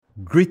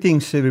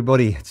Greetings,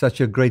 everybody. It's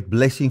such a great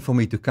blessing for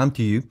me to come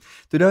to you.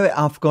 Today,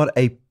 I've got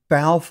a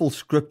powerful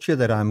scripture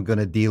that I'm going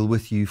to deal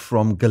with you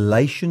from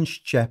Galatians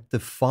chapter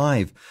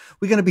 5.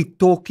 We're going to be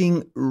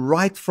talking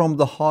right from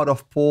the heart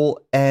of Paul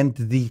and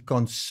the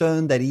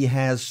concern that he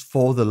has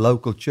for the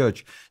local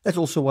church. That's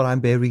also what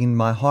I'm bearing in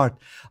my heart.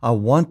 I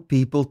want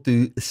people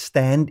to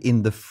stand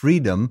in the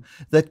freedom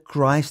that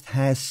Christ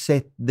has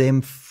set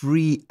them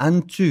free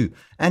unto,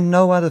 and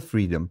no other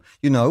freedom.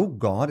 You know,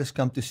 God has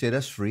come to set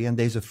us free, and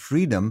there's a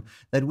freedom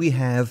that we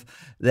have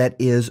that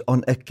is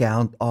on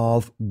account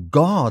of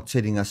God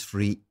setting us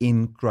free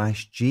in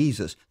Christ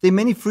Jesus. There are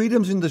many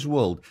freedoms in this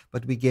world,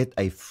 but we get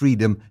a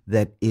freedom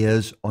that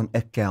is on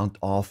account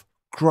of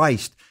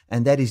Christ,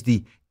 and that is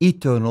the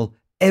eternal,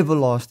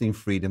 everlasting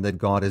freedom that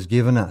God has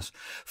given us.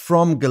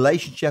 From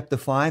Galatians chapter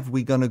 5,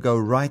 we're going to go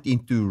right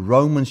into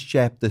Romans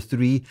chapter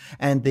 3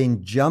 and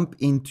then jump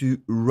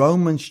into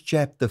Romans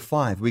chapter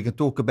 5. We can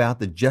talk about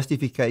the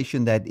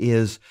justification that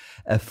is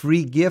a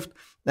free gift,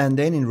 and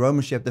then in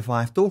Romans chapter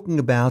 5, talking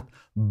about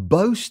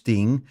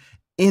boasting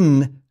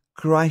in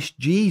Christ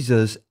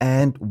Jesus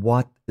and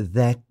what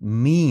that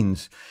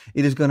means.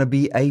 It is going to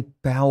be a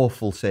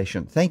powerful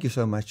session. Thank you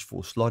so much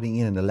for slotting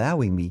in and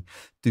allowing me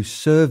to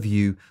serve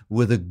you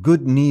with the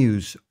good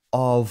news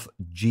of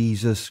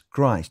Jesus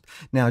Christ.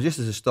 Now, just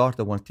as a start,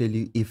 I want to tell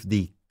you, if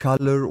the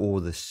color or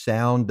the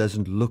sound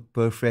doesn't look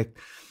perfect,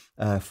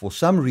 for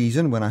some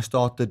reason, when I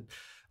started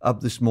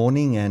up this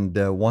morning and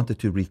wanted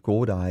to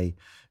record, I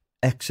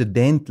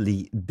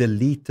accidentally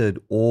deleted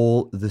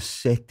all the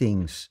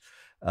settings.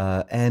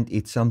 And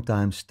it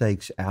sometimes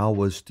takes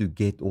hours to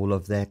get all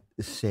of that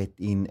set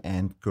in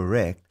and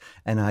correct.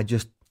 And I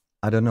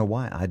don't know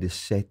why, I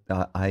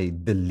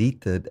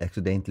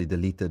accidentally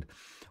deleted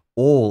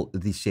all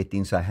the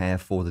settings I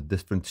have for the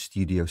different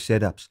studio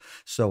setups.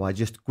 So I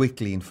just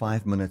quickly, in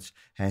 5 minutes,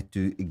 had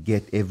to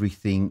get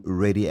everything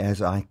ready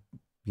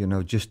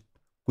just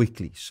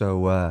quickly.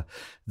 So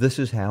this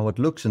is how it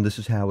looks and this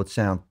is how it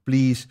sounds.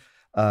 Please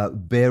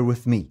bear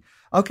with me.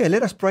 Okay,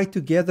 let us pray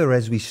together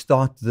as we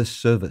start this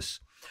service.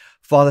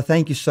 Father,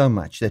 thank you so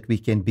much that we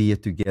can be here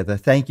together.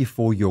 Thank you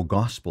for your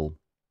gospel.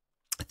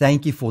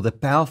 Thank you for the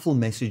powerful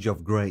message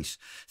of grace.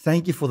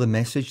 Thank you for the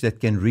message that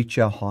can reach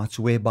our hearts,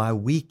 whereby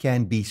we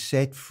can be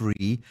set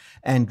free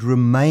and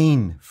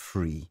remain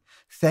free.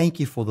 Thank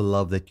you for the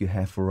love that you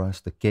have for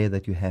us, the care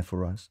that you have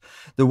for us,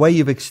 the way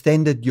you've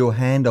extended your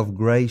hand of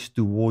grace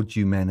towards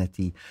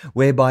humanity,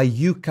 whereby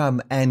you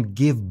come and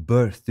give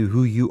birth to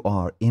who you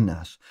are in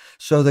us,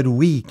 so that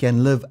we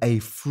can live a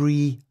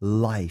free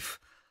life.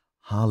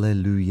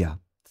 Hallelujah.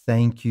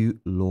 Thank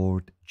you,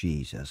 Lord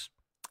Jesus.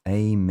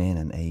 Amen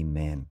and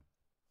amen.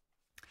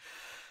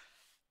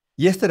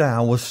 Yesterday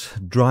I was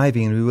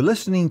driving and we were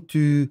listening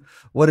to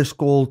what is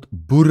called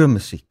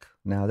Boerenmuziek.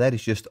 Now that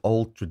is just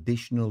old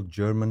traditional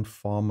German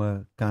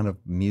farmer kind of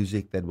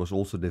music that was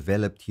also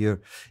developed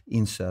here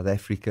in South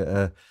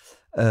Africa.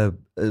 A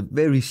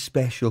very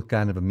special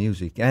kind of a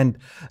music. And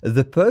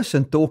the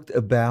person talked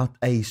about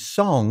a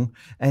song,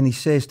 and he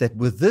says that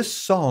with this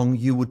song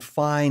you would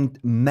find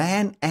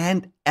man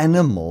and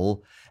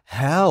animal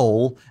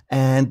howl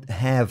and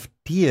have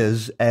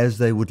tears as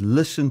they would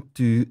listen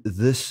to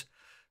this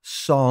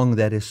song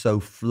that is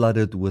so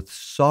flooded with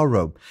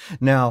sorrow.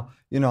 Now,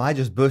 I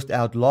just burst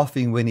out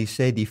laughing when he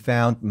said he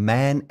found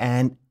man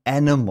and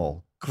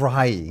animal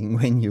crying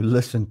when you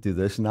listen to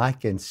this. And I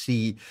can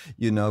see,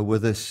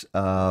 with this,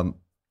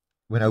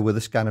 with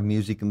this kind of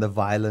music and the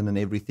violin and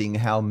everything,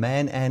 how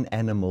man and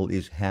animal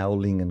is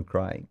howling and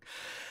crying.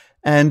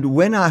 And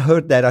when I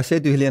heard that, I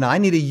said to Helena, I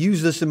need to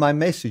use this in my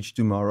message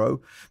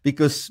tomorrow,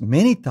 because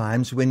many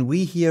times when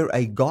we hear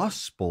a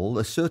gospel,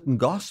 a certain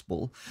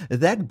gospel,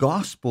 that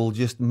gospel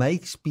just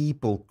makes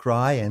people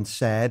cry and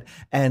sad,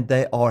 and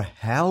they are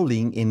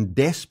howling in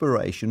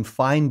desperation,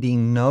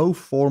 finding no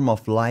form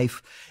of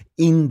life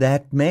in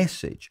that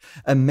message.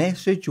 A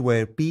message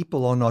where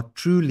people are not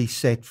truly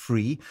set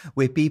free,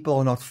 where people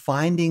are not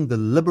finding the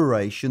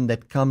liberation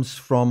that comes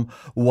from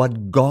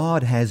what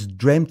God has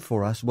dreamt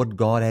for us, what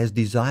God has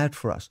desired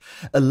for us.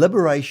 A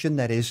liberation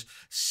that is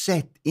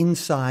set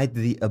inside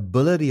the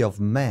ability of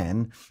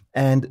man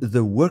and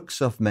the works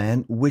of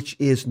man, which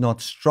is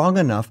not strong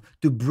enough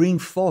to bring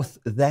forth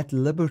that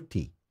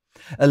liberty.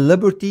 A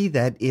liberty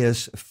that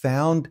is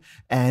found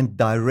and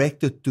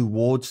directed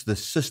towards the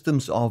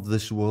systems of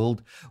this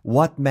world,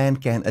 what man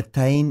can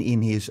attain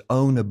in his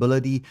own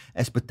ability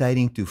as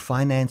pertaining to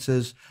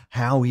finances,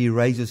 how he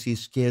raises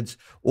his kids,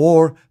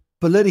 or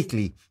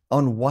politically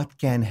on what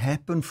can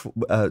happen,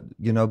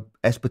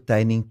 as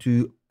pertaining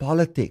to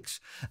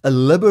politics. A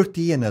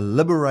liberty and a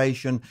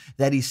liberation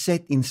that is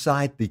set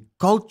inside the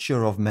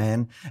culture of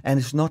man and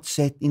is not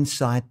set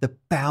inside the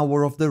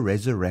power of the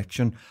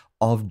resurrection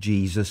of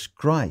Jesus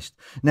Christ.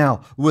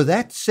 Now, with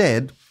that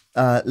said,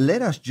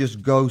 let us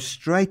just go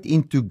straight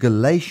into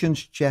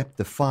Galatians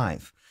chapter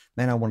 5.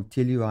 Man, I want to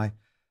tell you, I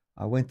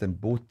I went and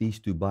bought these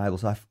two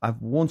Bibles.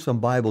 I've worn some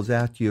Bibles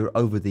out here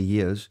over the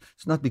years.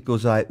 It's not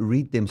because I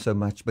read them so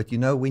much, but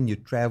when you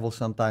travel,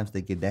 sometimes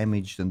they get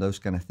damaged and those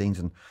kind of things.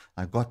 And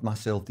I got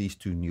myself these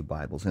two new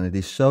Bibles. And it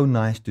is so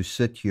nice to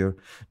sit here,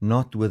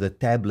 not with a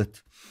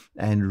tablet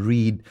and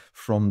read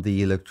from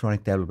the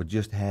electronic tablet, but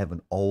just have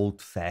an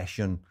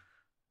old-fashioned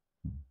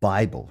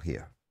Bible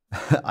here.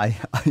 I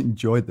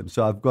enjoyed them.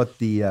 So I've got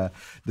the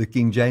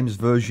King James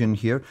version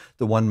here,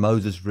 the one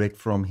Moses read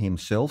from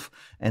himself,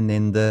 and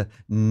then the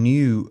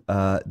new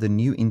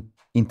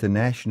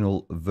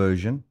international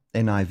version,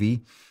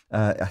 NIV.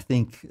 I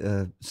think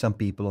some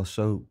people are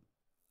so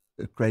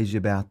crazy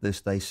about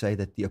this. They say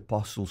that the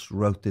apostles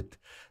wrote it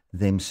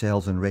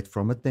themselves and read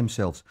from it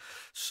themselves.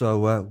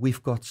 So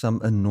we've got some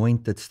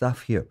anointed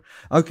stuff here.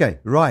 Okay,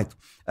 right.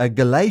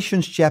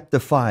 Galatians chapter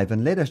 5,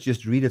 and let us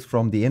just read it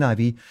from the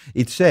NIV.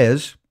 It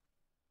says,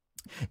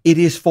 "It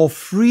is for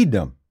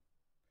freedom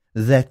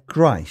that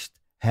Christ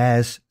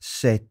has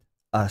set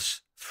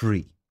us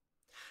free."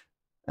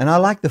 And I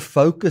like the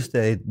focus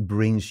that it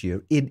brings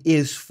here. It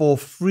is for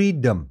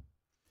freedom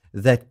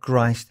that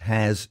Christ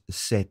has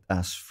set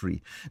us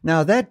free.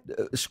 Now that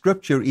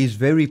scripture is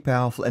very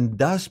powerful and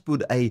does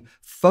put a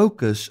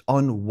focus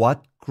on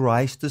what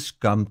Christ has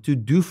come to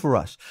do for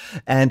us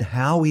and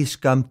how he's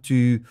come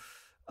to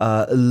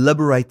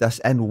liberate us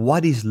and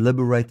what he's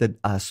liberated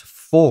us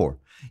for.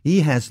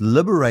 He has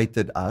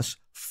liberated us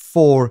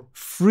for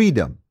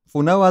freedom,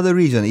 for no other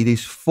reason. It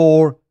is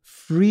for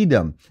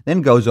freedom.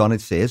 Then goes on, it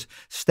says,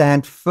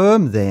 "Stand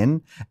firm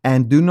then,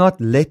 and do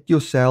not let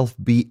yourself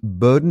be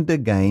burdened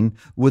again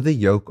with the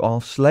yoke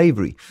of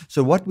slavery."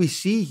 So what we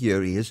see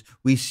here is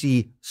we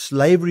see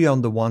slavery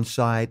on the one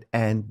side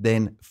and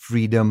then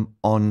freedom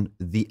on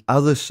the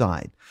other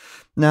side.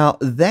 Now,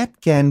 that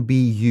can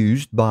be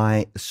used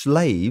by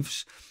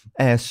slaves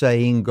as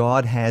saying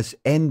God has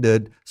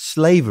ended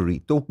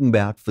slavery, talking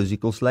about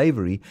physical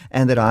slavery,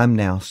 and that I'm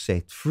now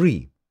set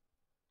free,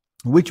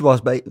 which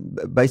was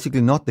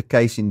basically not the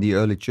case in the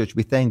early church.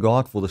 We thank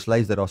God for the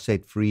slaves that are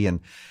set free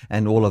and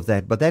all of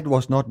that, but that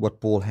was not what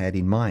Paul had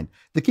in mind.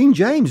 The King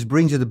James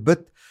brings it a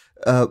bit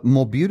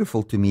more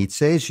beautiful to me. It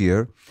says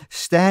here,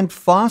 "Stand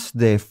fast,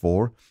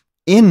 therefore,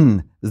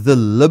 in the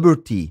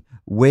liberty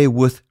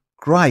wherewith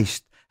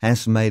Christ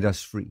has made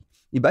us free."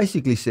 He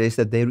basically says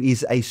that there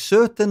is a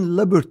certain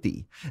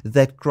liberty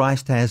that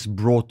Christ has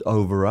brought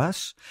over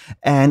us,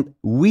 and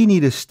we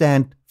need to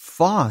stand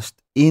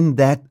fast in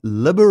that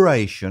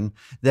liberation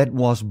that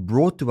was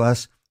brought to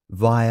us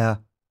via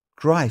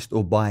Christ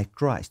or by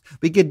Christ.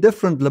 We get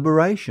different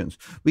liberations.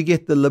 We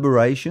get the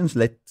liberations,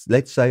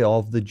 let's say,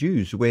 of the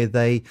Jews, where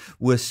they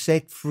were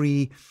set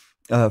free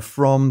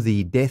from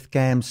the death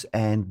camps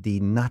and the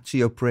Nazi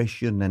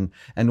oppression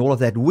and all of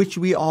that, which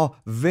we are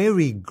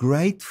very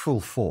grateful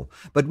for.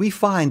 But we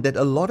find that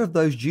a lot of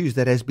those Jews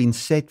that has been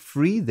set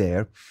free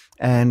there,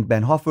 and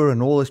Bonhoeffer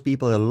and all those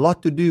people had a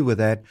lot to do with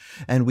that,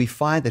 and we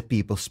find that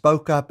people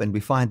spoke up, and we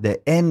find the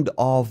end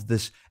of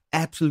this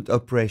absolute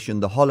oppression,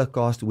 the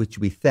Holocaust, which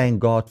we thank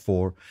God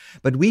for.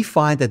 But we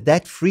find that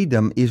that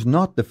freedom is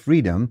not the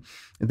freedom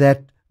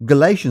that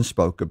Galatians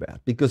spoke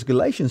about, because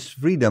Galatians'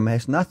 freedom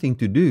has nothing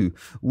to do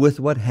with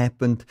what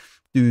happened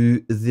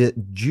to the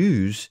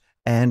Jews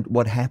and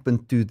what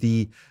happened to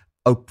the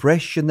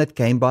oppression that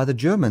came by the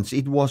Germans.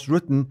 It was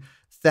written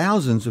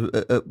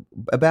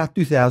about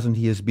 2,000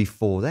 years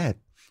before that.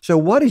 So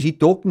what is he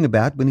talking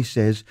about when he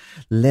says,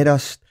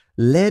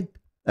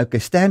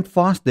 stand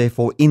fast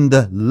therefore in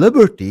the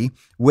liberty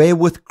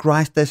wherewith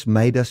Christ has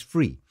made us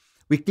free.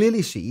 We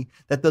clearly see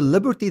that the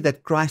liberty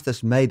that Christ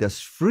has made us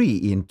free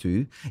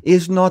into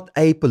is not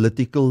a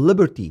political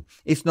liberty.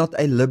 It's not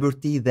a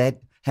liberty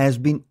that has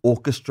been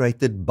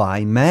orchestrated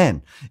by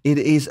man. It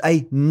is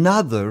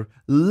another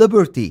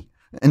liberty.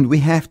 And we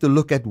have to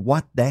look at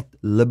what that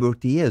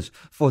liberty is.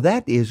 For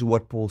that is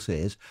what Paul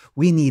says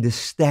we need to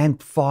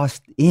stand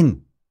fast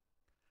in.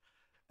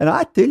 And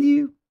I tell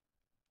you,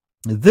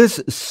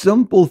 this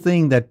simple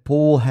thing that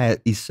Paul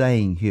is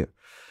saying here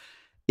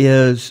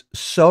is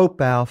so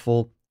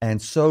powerful and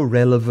so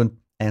relevant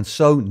and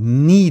so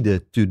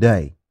needed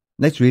today.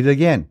 Let's read it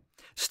again.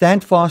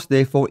 "Stand fast,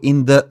 therefore,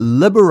 in the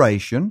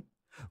liberation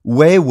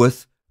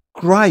wherewith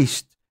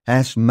Christ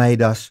has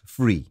made us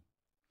free,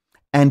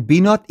 and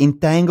be not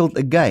entangled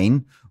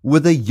again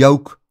with the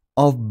yoke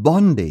of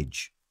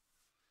bondage."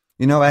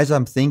 As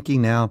I'm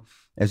thinking now,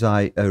 as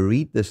I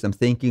read this, I'm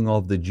thinking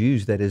of the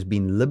Jews that has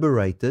been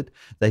liberated.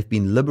 They've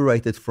been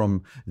liberated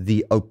from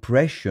the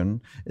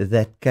oppression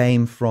that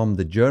came from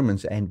the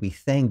Germans, and we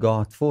thank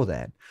God for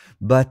that.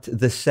 But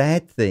the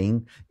sad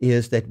thing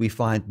is that we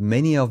find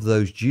many of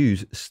those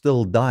Jews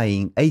still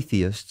dying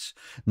atheists,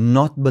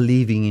 not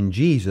believing in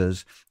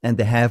Jesus, and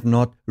they have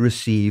not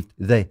received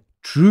the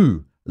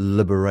true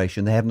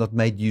liberation. They have not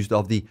made use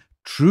of the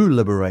true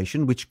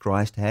liberation which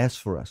Christ has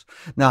for us.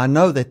 Now, I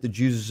know that the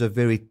Jews is a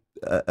very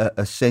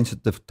a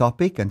sensitive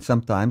topic, and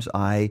sometimes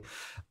I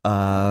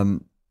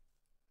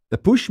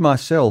push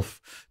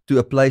myself to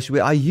a place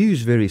where I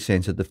use very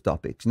sensitive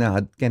topics. Now,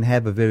 it can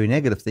have a very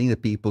negative thing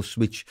that people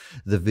switch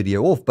the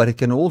video off, but it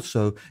can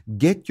also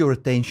get your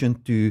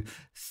attention to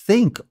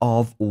think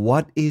of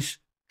what is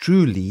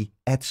truly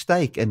at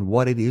stake and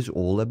what it is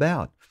all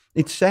about.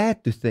 It's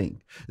sad to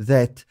think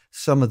that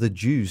some of the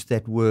Jews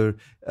that were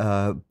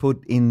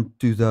put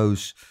into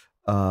those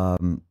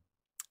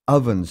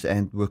ovens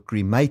and were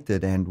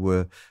cremated and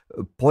were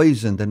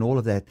poisoned and all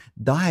of that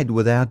died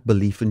without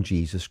belief in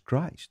Jesus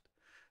Christ,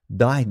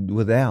 died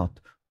without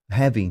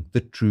having the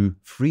true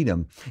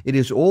freedom. It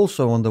is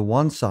also on the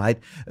one side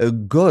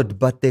good,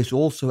 but there's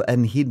also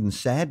an hidden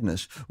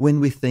sadness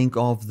when we think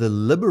of the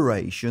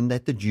liberation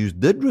that the Jews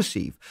did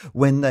receive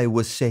when they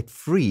were set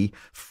free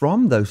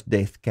from those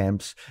death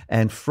camps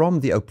and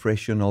from the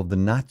oppression of the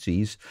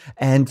Nazis,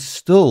 and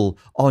still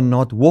are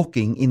not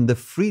walking in the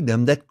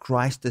freedom that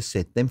Christ has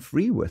set them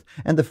free with.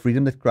 And the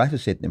freedom that Christ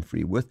has set them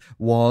free with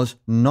was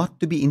not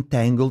to be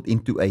entangled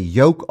into a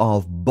yoke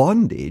of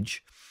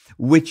bondage,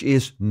 which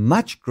is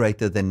much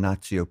greater than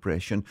Nazi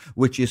oppression,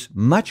 which is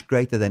much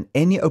greater than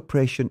any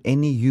oppression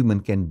any human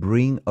can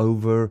bring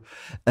over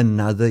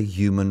another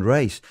human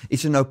race.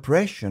 It's an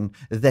oppression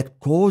that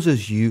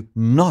causes you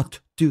not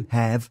to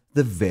have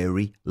the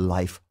very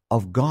life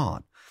of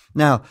God.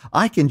 Now,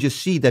 I can just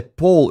see that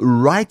Paul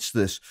writes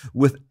this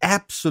with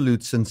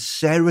absolute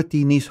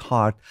sincerity in his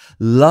heart,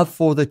 love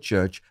for the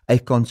church, a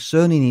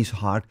concern in his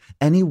heart,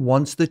 and he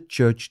wants the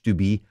church to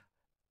be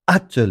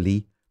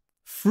utterly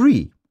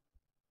free.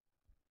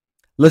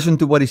 Listen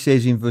to what he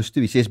says in verse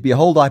 2. He says,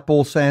 "Behold, I,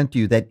 Paul, say unto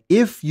you, that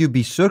if you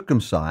be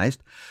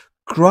circumcised,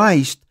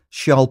 Christ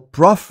shall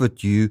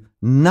profit you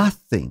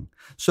nothing."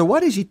 So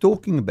what is he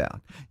talking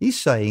about? He's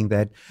saying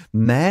that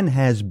man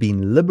has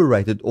been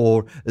liberated,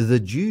 or the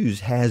Jews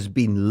has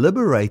been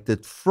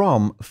liberated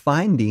from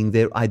finding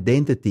their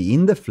identity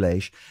in the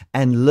flesh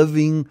and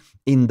living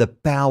in the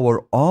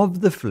power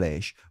of the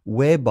flesh,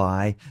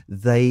 whereby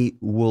they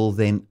will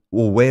then,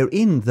 or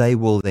wherein they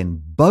will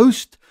then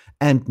boast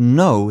and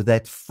know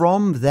that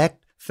from that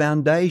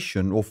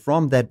foundation, or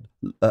from that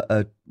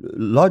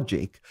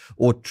logic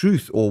or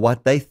truth, or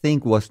what they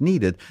think was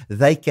needed,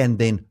 they can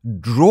then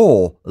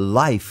draw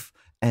life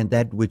and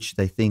that which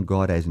they think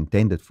God has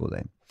intended for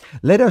them.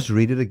 Let us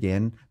read it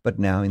again, but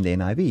now in the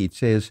NIV. It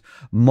says,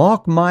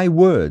 "Mark my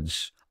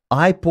words,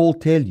 I, Paul,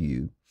 tell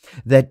you,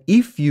 that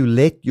if you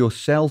let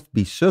yourself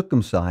be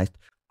circumcised,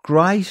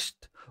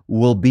 Christ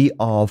will be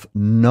of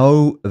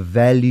no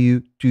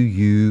value to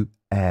you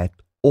at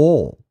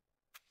all."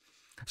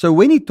 So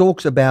when he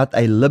talks about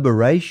a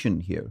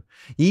liberation here,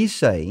 he's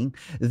saying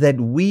that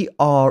we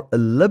are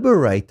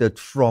liberated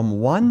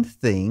from one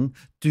thing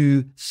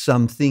to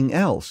something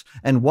else.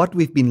 And what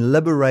we've been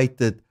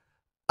liberated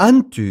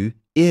unto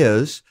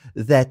is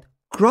that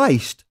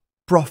Christ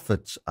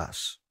profits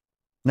us.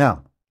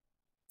 Now,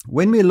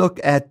 when we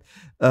look at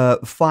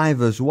 5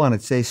 verse 1,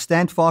 it says,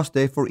 "Stand fast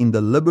therefore in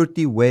the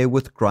liberty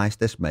wherewith Christ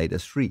has made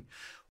us free."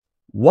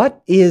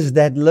 What is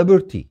that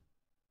liberty?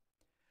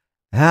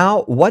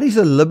 What is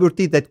a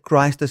liberty that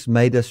Christ has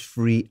made us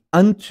free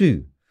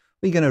unto?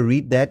 We're going to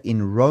read that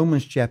in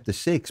Romans chapter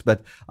 6,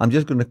 but I'm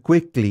just going to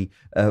quickly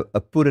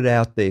put it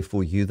out there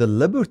for you. The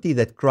liberty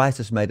that Christ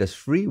has made us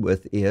free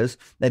with is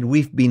that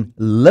we've been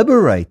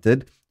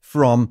liberated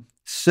from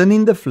sin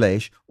in the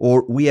flesh,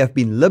 or we have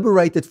been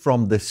liberated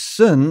from the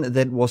sin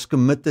that was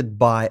committed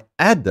by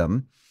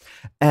Adam,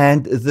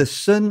 and the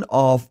sin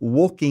of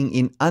walking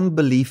in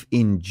unbelief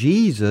in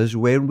Jesus,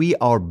 where we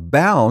are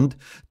bound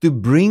to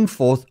bring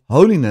forth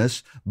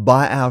holiness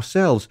by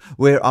ourselves,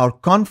 where our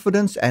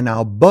confidence and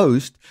our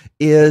boast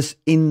is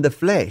in the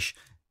flesh.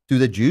 To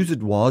the Jews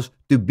it was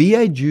to be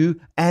a Jew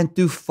and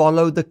to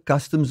follow the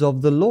customs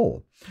of the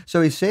law.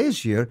 So he says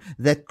here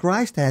that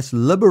Christ has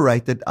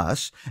liberated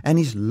us, and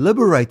he's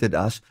liberated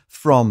us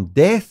from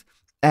death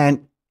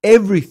and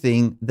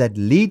everything that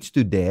leads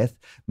to death,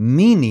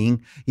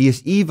 meaning he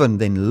has even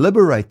then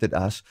liberated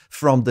us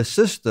from the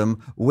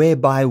system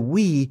whereby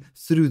we,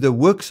 through the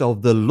works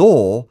of the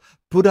law,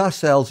 put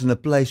ourselves in a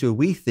place where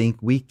we think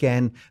we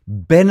can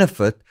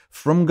benefit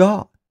from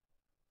God.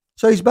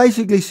 So he's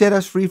basically set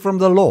us free from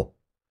the law.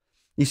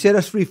 He set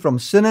us free from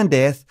sin and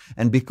death,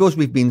 and because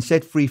we've been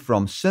set free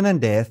from sin and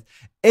death,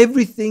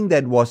 everything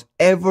that was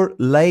ever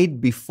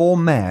laid before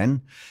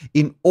man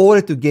in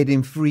order to get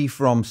him free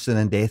from sin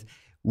and death,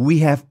 we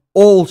have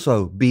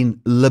also been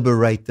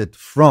liberated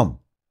from.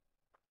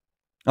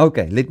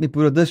 Okay, let me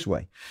put it this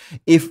way.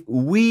 If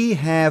we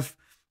have,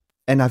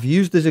 and I've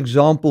used this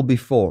example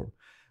before,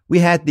 we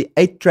had the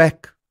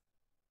 8-track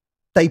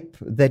tape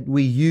that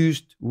we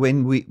used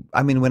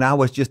when I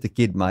was just a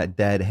kid. My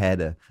dad had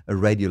a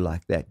radio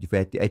like that. You've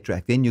had the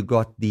 8-track. Then you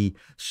got the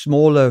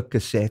smaller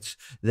cassettes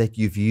that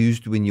you've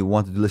used when you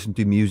wanted to listen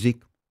to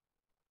music.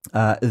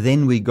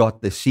 Then we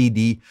got the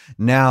CD.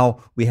 Now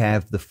we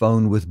have the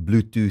phone with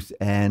Bluetooth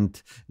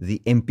and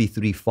the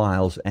MP3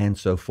 files and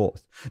so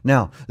forth.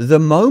 Now, the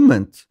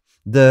moment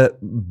the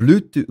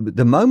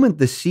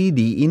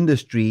CD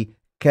industry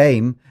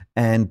came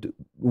and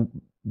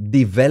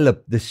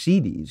developed the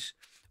CDs,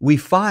 we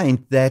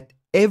find that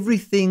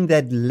everything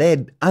that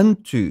led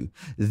unto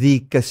the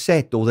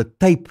cassette or the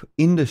tape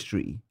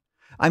industry,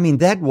 I mean,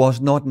 that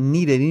was not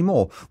needed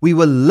anymore. We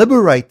were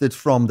liberated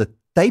from the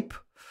tape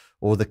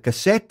or the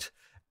cassette,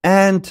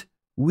 and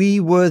we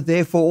were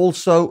therefore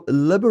also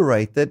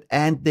liberated,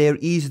 and there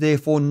is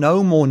therefore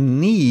no more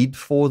need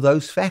for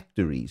those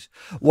factories.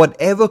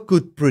 Whatever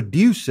could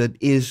produce it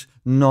is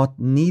not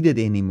needed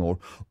anymore.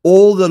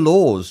 All the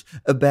laws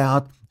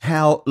about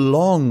how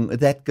long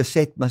that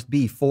cassette must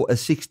be for a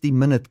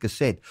 60-minute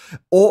cassette,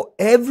 or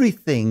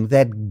everything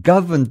that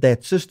governed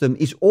that system,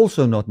 is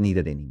also not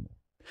needed anymore.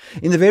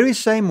 In the very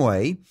same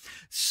way,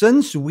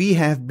 since we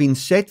have been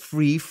set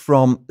free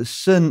from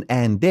sin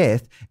and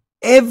death,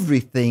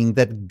 everything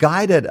that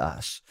guided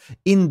us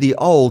in the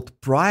old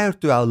prior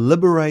to our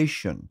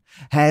liberation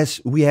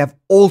we have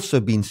also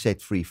been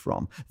set free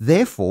from.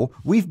 Therefore,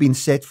 we've been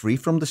set free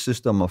from the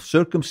system of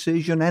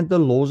circumcision and the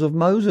laws of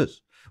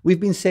Moses. We've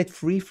been set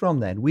free from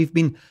that. We've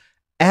been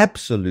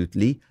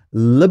absolutely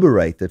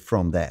liberated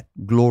from that.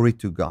 Glory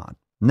to God.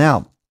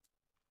 Now,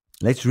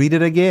 let's read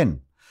it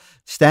again.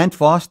 Stand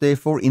fast,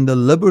 therefore, in the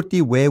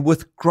liberty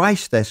wherewith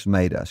Christ has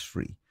made us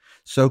free.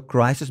 So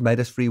Christ has made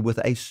us free with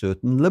a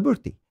certain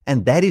liberty.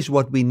 And that is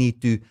what we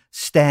need to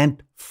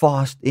stand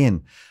fast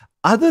in.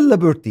 Other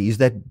liberties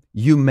that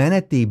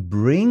humanity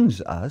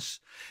brings us,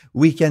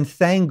 we can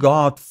thank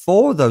God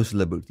for those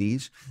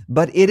liberties,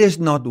 but it is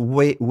not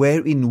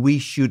wherein we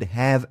should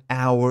have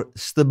our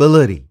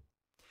stability.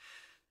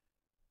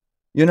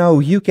 You know,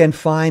 you can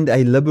find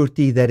a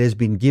liberty that has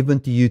been given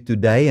to you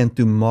today, and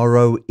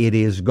tomorrow it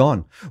is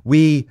gone.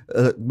 We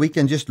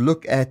can just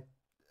look at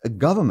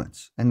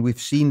governments, and we've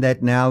seen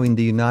that now in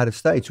the United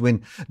States.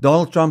 When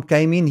Donald Trump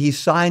came in, he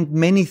signed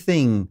many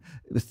things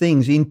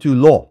into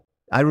law.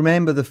 I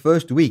remember the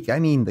first week, I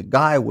mean, the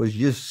guy was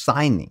just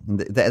signing.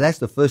 That's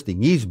the first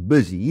thing. He's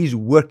busy. He's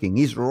working.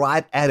 He's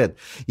right at it.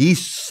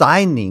 He's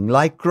signing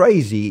like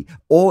crazy.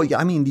 Or,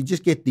 I mean, you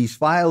just get these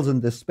files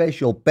and the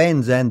special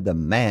pens, and the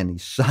man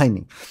is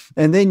signing.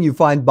 And then you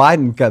find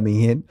Biden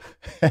coming in.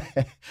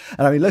 And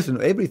I mean,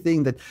 listen,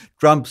 everything that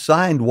Trump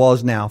signed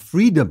was now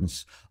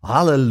freedoms.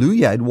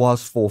 Hallelujah. It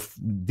was for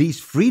these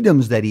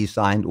freedoms that he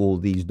signed all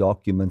these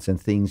documents and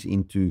things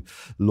into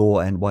law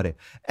and whatever.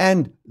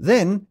 And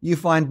then you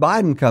find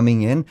Biden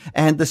coming in,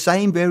 and the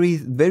same, very,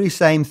 very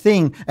same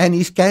thing, and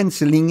he's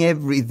canceling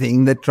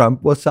everything that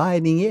Trump was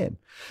signing in.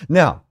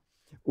 Now,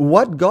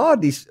 what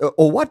God is,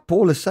 or what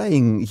Paul is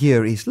saying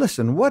here is,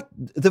 listen, what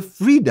the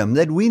freedom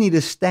that we need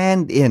to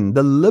stand in,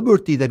 the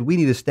liberty that we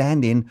need to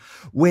stand in,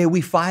 where we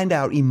find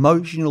our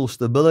emotional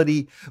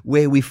stability,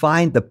 where we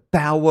find the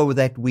power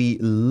that we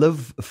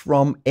live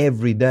from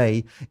every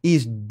day,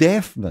 is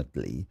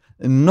definitely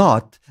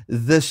not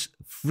this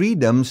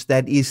freedoms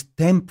that is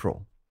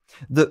temporal.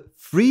 The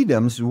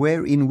freedoms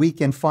wherein we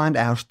can find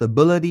our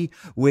stability,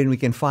 when we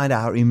can find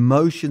our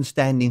emotions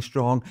standing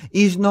strong,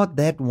 is not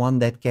that one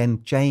that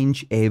can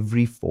change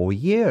every 4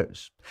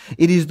 years.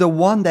 It is the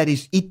one that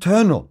is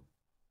eternal.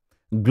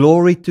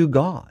 Glory to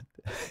God.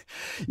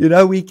 You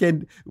know, we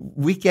can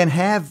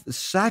have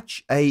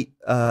such a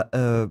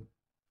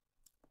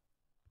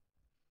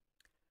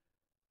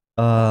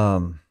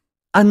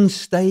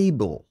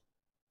unstable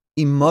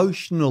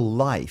emotional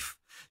life,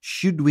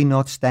 should we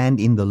not stand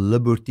in the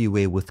liberty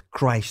wherewith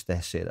Christ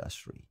has set us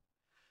free.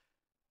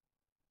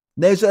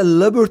 There's a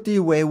liberty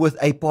wherewith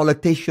a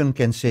politician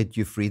can set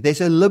you free.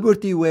 There's a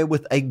liberty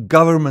wherewith a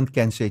government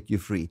can set you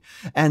free.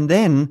 And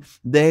then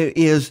there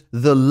is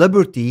the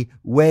liberty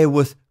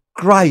wherewith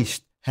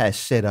Christ has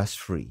set us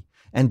free.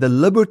 And the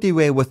liberty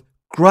wherewith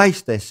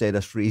Christ has set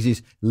us free is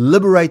He's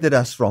liberated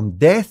us from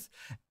death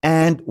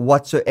and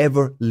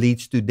whatsoever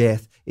leads to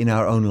death in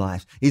our own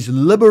lives. He's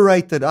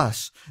liberated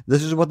us.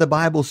 This is what the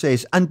Bible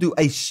says, unto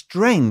a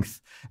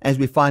strength, as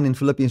we find in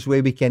Philippians,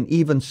 where we can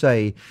even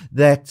say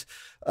that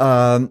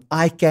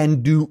I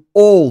can do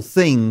all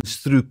things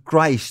through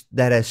Christ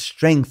that has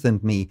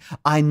strengthened me.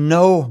 I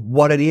know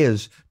what it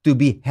is to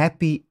be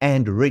happy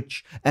and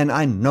rich, and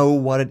I know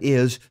what it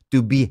is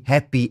to be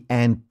happy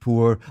and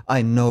poor.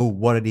 I know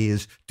what it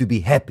is to be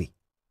happy.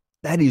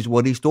 That is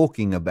what he's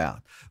talking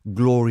about.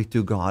 Glory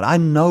to God. I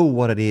know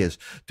what it is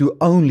to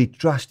only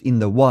trust in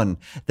the one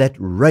that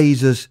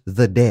raises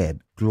the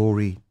dead.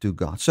 Glory to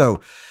God.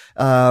 So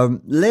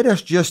let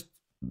us just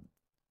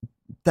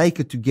take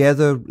it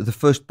together, the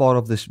first part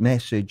of this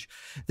message.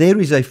 There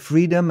is a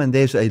freedom and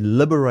there's a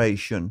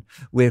liberation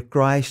wherewith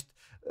Christ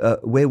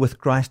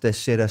has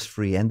set us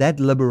free. And that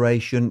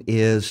liberation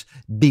is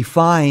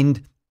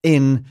defined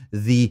in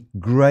the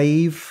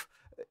grave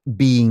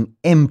being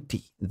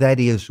empty. That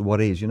is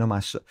what it is. You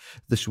know,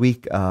 this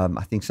week,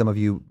 I think some of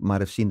you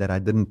might have seen that I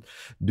didn't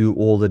do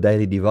all the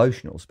daily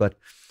devotionals, but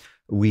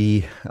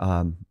Leon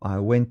and I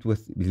went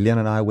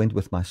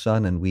with my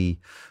son, and we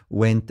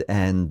went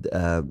and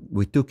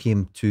we took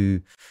him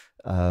to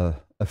a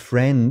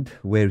friend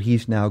where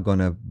he's now going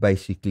to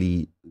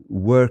basically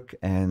work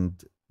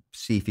and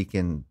see if he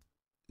can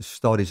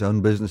start his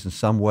own business in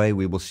some way.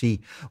 We will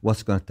see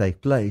what's going to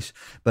take place.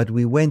 But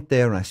we went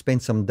there, and I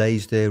spent some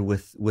days there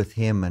with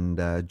him,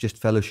 and just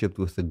fellowshiped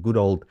with the good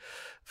old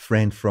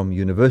friend from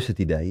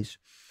university days.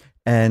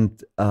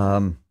 And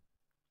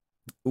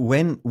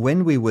when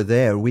we were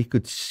there, we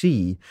could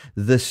see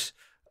this,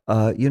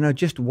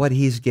 just what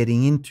he's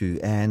getting into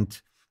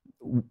and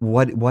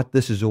what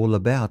this is all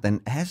about.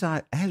 And as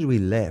we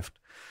left,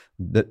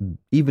 the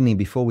evening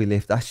before we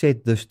left, I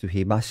said this to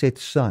him. I said,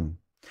 son,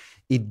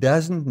 it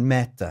doesn't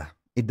matter.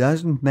 It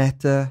doesn't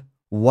matter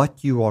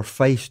what you are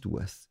faced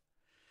with.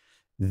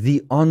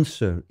 The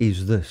answer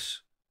is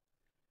this.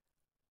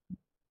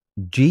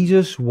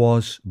 Jesus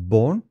was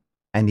born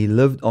and he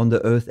lived on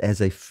the earth as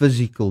a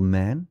physical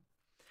man.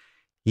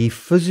 He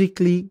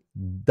physically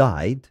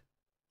died.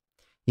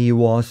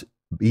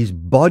 His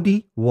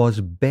body was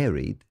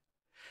buried,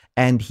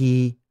 and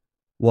he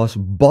was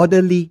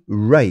bodily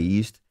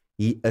raised.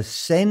 He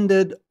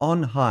ascended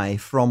on high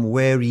from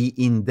where he,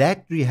 in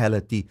that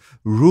reality,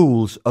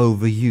 rules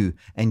over you.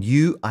 And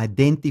you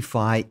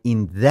identify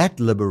in that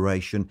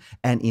liberation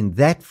and in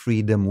that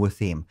freedom with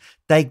him.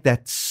 Take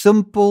that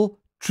simple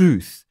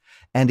truth,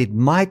 and it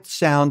might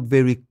sound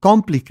very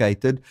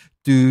complicated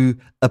to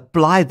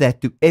apply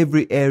that to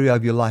every area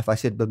of your life. I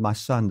said, but my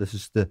son, this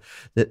is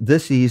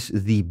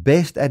the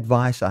best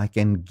advice I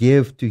can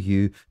give to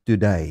you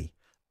today.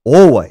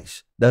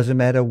 Always, doesn't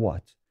matter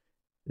what.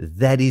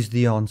 That is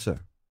the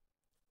answer.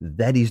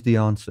 That is the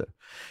answer.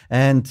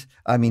 And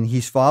I mean,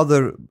 his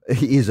father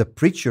is a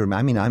preacher.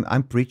 I mean,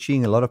 I'm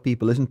preaching. A lot of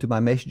people listen to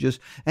my messages,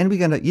 and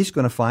he's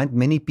gonna find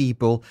many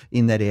people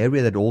in that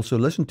area that also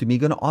listen to me.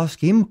 Going to ask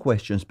him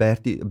questions.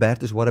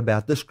 Bertus, what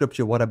about this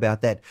scripture? What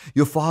about that?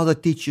 Your father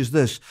teaches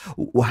this.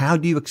 How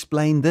do you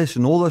explain this?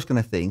 And all those kind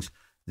of things.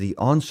 The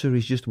answer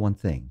is just one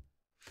thing.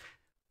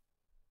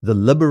 The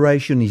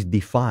liberation is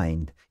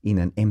defined in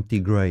an empty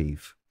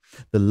grave.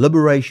 The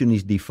liberation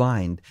is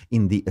defined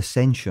in the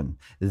ascension.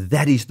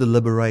 That is the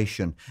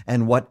liberation.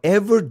 And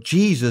whatever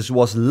Jesus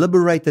was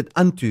liberated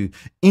unto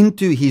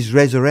into his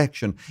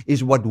resurrection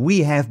is what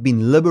we have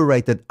been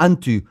liberated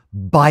unto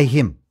by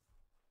him.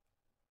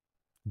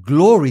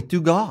 Glory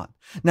to God.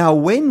 Now,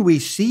 when we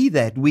see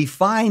that, we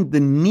find the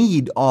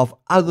need of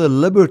other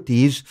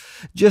liberties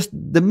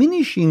just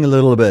diminishing a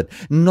little bit,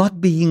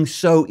 not being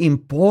so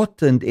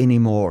important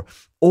anymore,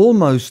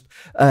 almost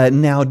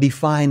now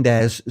defined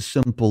as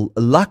simple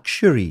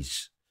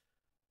luxuries.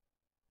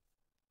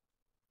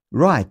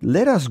 Right,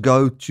 let us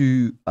go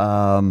to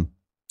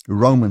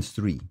Romans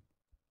 3.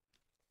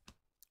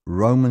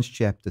 Romans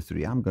chapter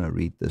 3. I'm going to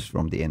read this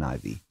from the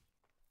NIV.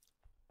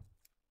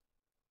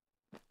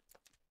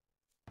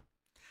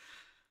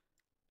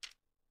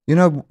 You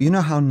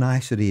know how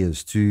nice it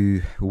is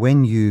to,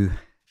 when you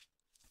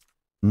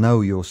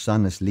know your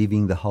son is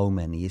leaving the home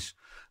and he's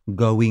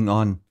going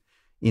on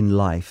in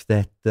life,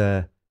 that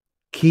the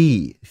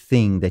key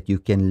thing that you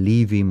can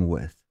leave him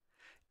with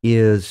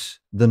is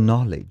the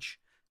knowledge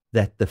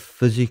that the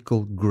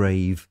physical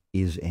grave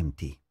is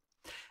empty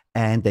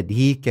and that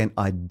he can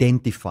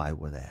identify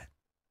with that.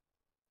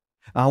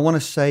 I want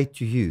to say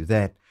to you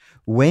that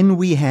when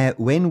we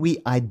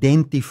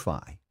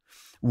identify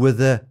with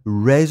the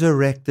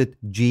resurrected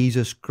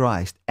Jesus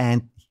Christ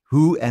and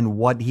who and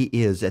what he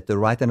is at the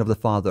right hand of the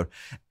Father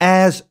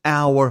as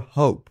our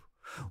hope,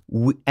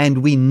 and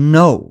we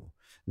know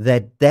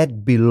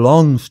that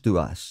belongs to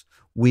us,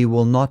 we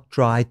will not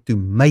try to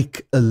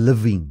make a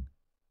living.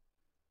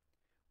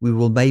 We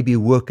will maybe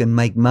work and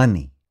make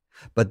money,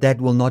 but that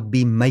will not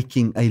be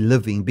making a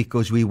living,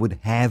 because we would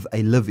have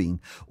a living.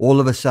 All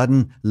of a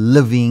sudden,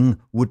 living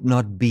would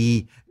not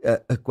be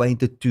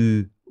acquainted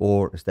to,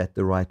 or is that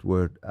the right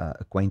word,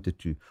 acquainted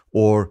to,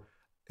 or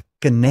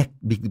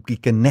be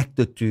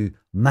connected to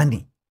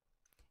money.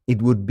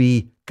 It would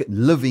be,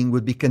 living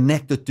would be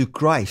connected to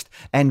Christ,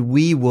 and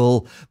we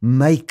will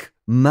make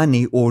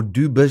money or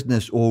do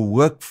business or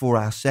work for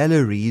our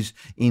salaries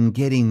in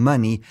getting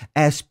money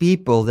as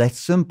people that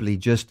simply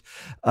just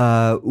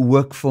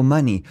work for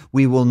money.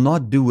 We will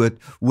not do it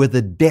with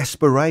the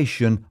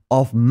desperation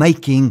of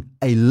making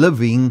a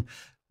living.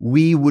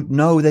 We would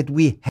know that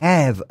we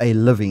have a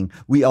living.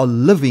 We are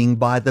living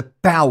by the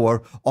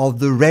power of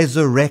the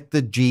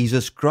resurrected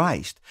Jesus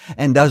Christ.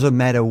 And doesn't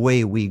matter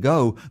where we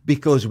go,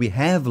 because we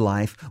have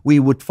life, we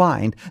would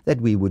find that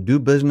we would do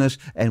business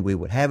and we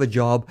would have a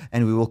job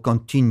and we will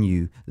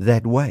continue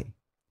that way,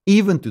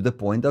 even to the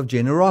point of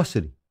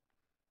generosity.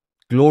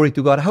 Glory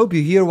to God. I hope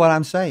you hear what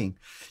I'm saying.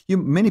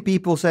 Many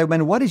people say,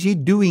 man, what is he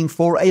doing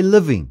for a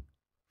living?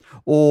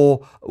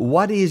 Or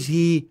what is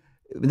he...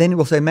 Then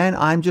we'll say, man,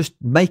 I'm just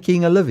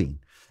making a living.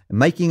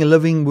 Making a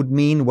living would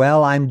mean,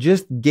 well, I'm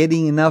just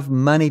getting enough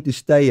money to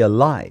stay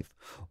alive.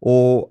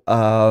 Or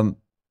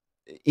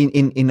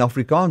in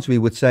Afrikaans, we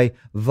would say,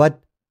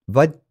 wat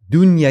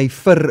doen jy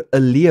vir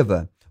 'n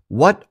lewe?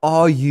 What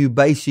are you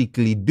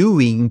basically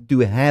doing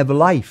to have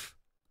life?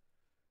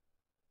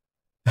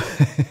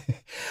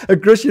 A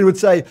Christian would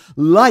say,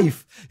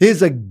 life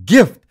is a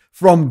gift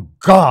from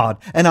God,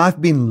 and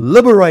I've been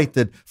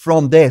liberated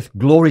from death.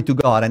 Glory to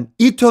God. And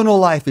eternal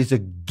life is a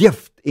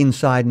gift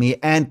inside me,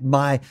 and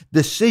my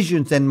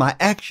decisions and my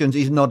actions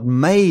is not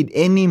made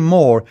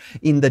anymore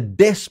in the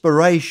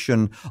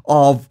desperation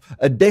of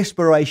a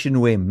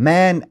desperation where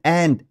man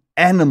and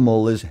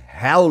animal is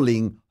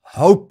howling,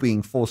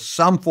 hoping for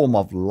some form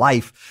of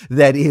life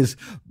that is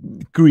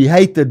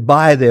created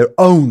by their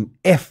own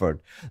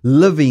effort,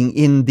 living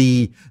in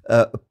the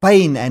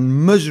pain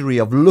and misery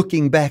of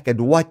looking back at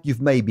what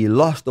you've maybe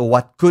lost or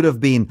what could have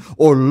been,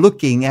 or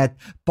looking at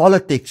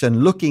politics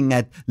and looking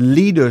at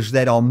leaders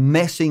that are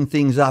messing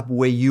things up,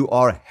 where you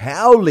are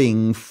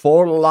howling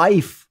for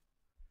life.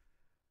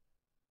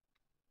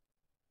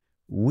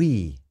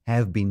 We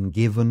have been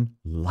given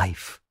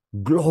life.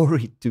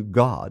 Glory to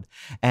God.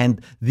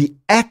 And the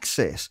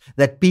access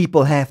that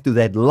people have to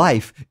that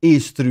life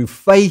is through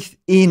faith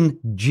in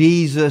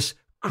Jesus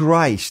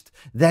Christ.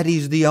 That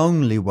is the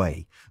only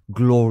way.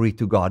 Glory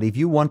to God. If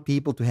you want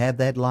people to have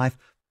that life,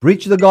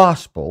 preach the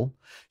gospel,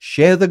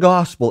 share the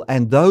gospel,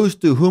 and those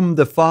to whom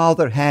the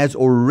Father has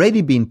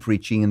already been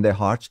preaching in their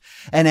hearts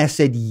and has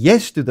said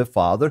yes to the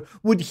Father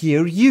would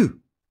hear you.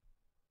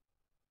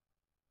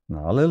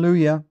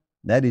 Hallelujah.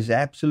 That is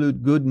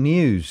absolute good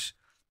news.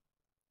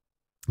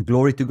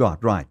 Glory to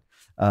God. Right.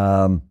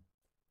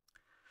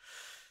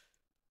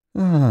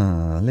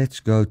 Let's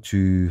go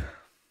to,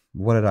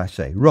 what did I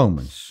say?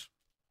 Romans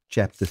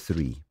chapter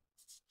 3.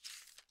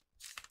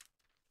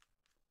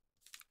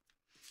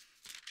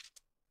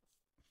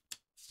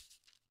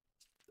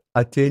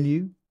 I tell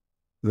you,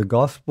 the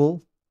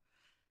gospel,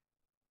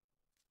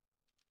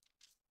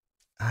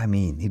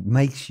 it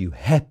makes you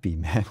happy,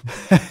 man.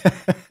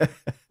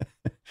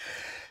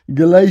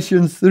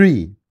 Galatians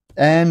 3.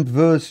 And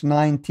verse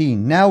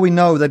 19. Now we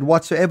know that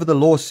whatsoever the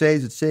law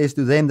says, it says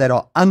to them that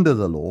are under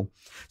the law,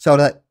 so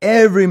that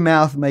every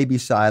mouth may be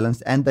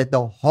silenced, and that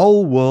the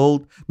whole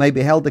world may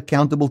be held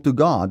accountable to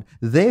God.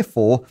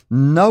 Therefore,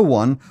 no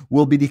one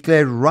will be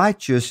declared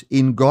righteous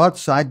in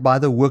God's sight by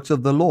the works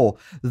of the law.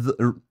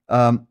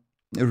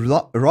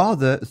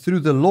 Rather, through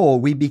the law,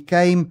 we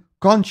became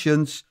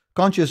conscious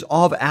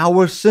of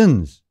our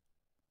sins.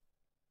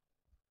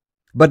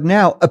 But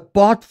now,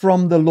 apart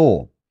from the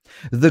law,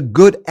 the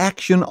good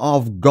action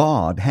of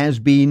God has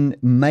been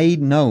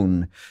made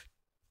known,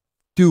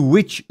 to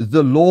which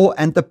the law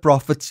and the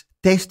prophets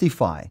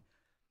testify.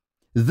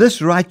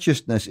 This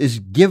righteousness is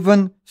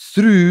given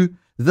through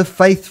the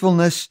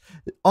faithfulness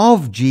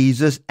of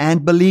Jesus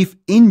and belief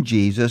in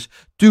Jesus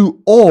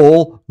to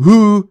all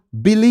who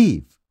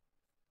believe.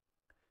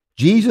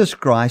 Jesus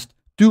Christ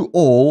to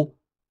all,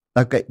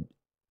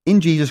 in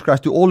Jesus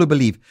Christ to all who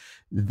believe.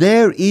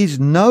 There is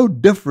no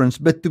difference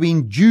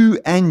between Jew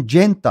and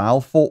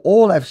Gentile, for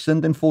all have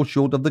sinned and fall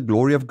short of the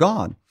glory of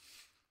God.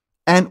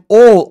 And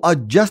all are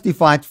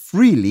justified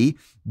freely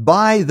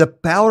by the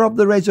power of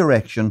the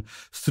resurrection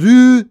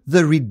through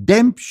the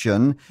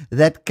redemption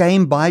that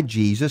came by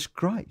Jesus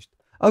Christ.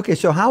 Okay,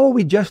 so how are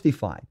we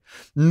justified?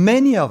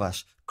 Many of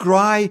us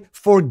cry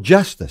for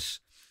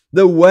justice.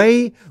 The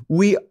way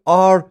we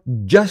are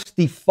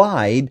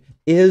justified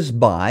is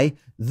by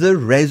the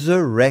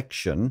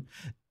resurrection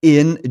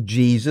in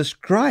Jesus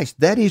Christ.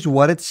 That is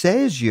what it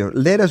says here.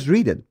 Let us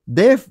read it.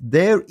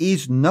 There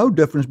is no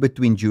difference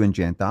between Jew and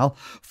Gentile,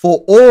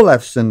 for all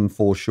have sinned and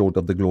fall short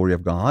of the glory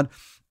of God,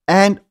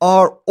 and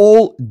are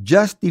all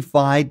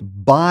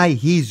justified by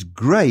His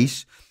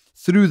grace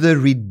through the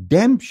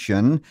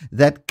redemption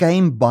that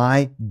came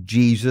by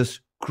Jesus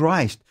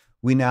Christ.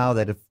 We now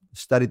that have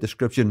studied the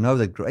scripture know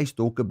that grace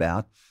talk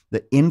about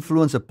the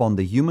influence upon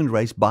the human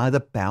race by the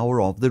power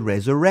of the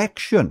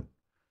resurrection.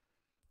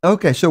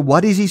 Okay, so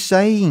what is he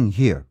saying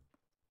here?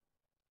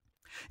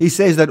 He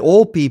says that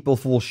all people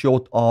fall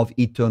short of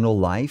eternal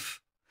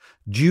life,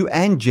 Jew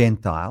and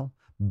Gentile.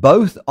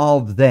 Both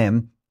of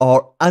them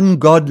are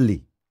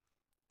ungodly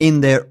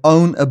in their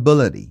own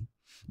ability.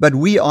 But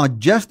we are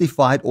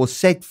justified or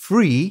set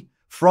free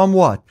from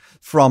what?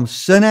 From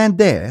sin and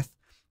death.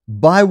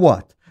 By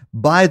what?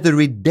 By the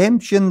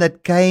redemption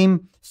that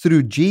came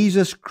through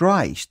Jesus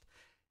Christ,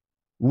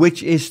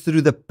 which is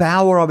through the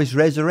power of His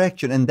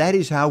resurrection. And that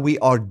is how we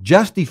are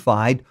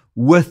justified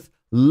with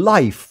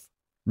life.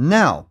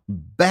 Now,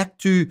 back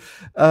to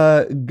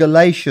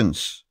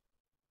Galatians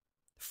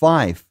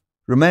 5.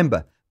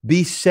 Remember,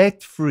 be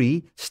set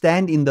free,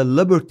 stand in the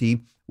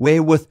liberty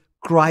wherewith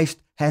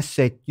Christ has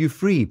set you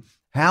free.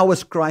 How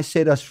has Christ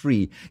set us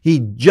free? He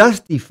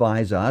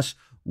justifies us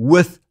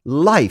with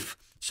life.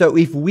 So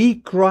if we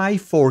cry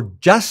for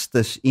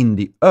justice in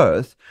the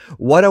earth,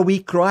 what are we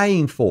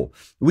crying for?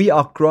 We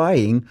are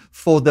crying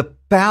for the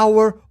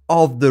power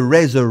of the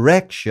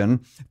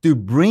resurrection to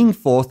bring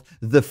forth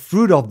the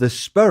fruit of the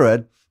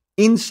Spirit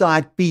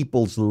inside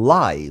people's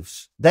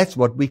lives. That's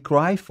what we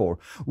cry for.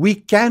 We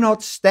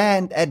cannot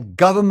stand at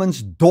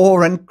government's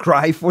door and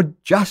cry for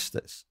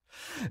justice.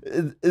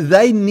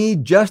 They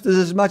need justice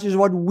as much as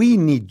what we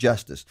need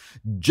justice.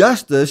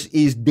 Justice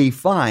is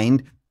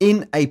defined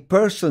in a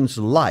person's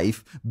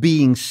life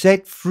being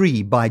set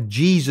free by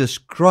Jesus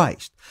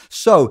Christ.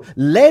 So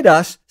let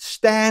us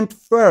stand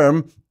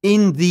firm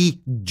in the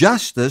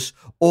justice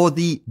or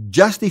the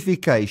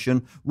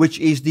justification, which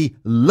is the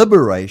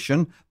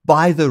liberation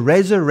by the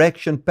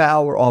resurrection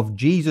power of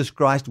Jesus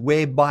Christ,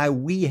 whereby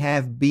we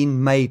have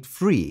been made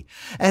free.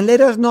 And let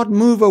us not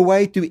move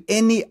away to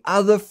any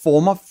other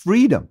form of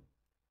freedom.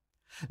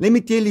 Let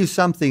me tell you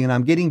something, and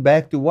I'm getting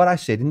back to what I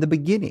said in the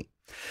beginning.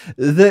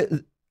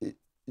 The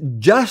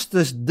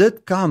justice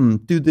did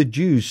come to the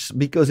Jews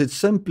because it's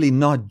simply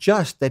not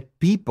just that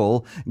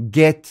people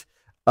get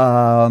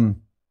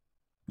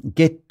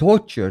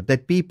tortured,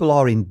 that people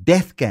are in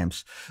death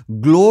camps.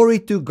 Glory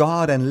to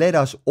God, and let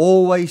us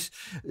always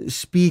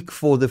speak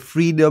for the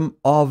freedom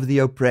of the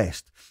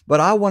oppressed. But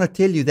I want to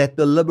tell you that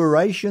the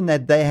liberation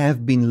that they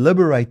have been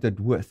liberated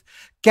with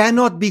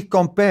cannot be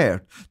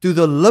compared to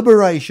the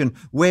liberation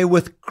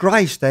wherewith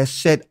Christ has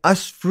set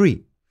us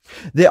free.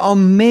 There are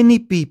many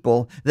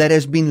people that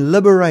has been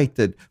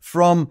liberated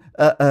from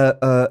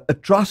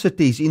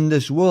atrocities in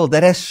this world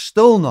that has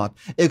still not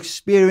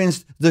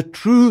experienced the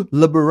true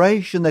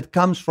liberation that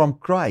comes from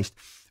Christ,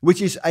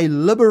 which is a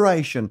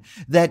liberation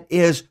that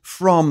is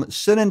from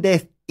sin and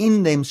death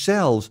in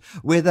themselves,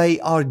 where they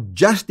are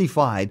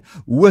justified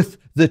with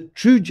the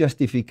true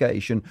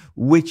justification,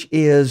 which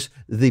is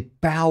the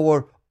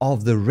power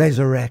of the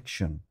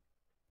resurrection.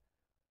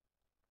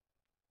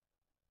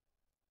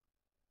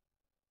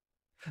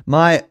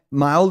 My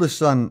oldest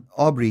son,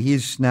 Aubrey,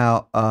 he's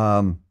now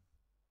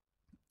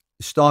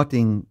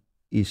starting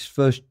his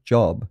first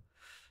job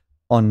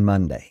on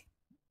Monday.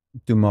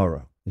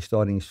 Tomorrow, he's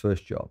starting his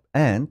first job.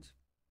 And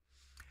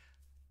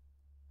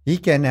he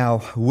can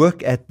now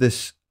work at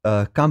this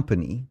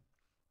company.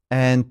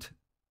 And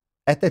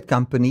at that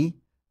company,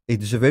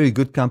 it is a very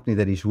good company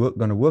that he's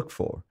going to work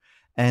for.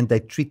 And they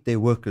treat their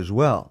workers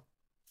well.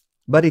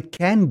 But it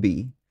can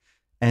be,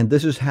 and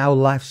this is how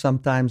life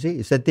sometimes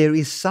is, that there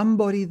is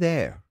somebody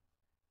there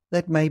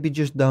that maybe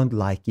just don't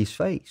like his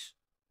face.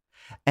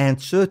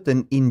 And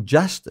certain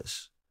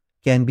injustice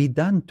can be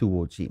done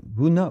towards him.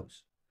 Who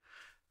knows?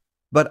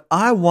 But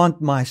I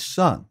want my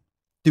son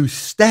to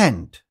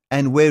stand,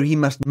 and where he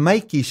must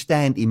make his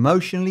stand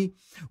emotionally,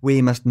 where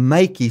he must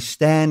make his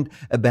stand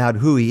about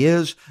who he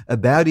is,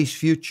 about his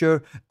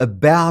future,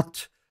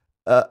 about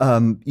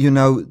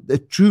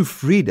the true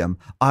freedom.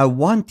 I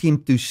want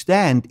him to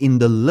stand in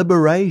the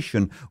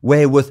liberation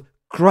wherewith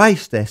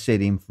Christ has set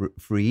him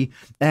free,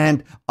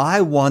 and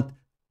I want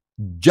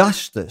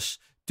justice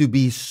to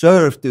be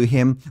served to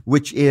him,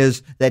 which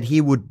is that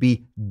he would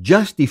be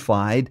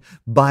justified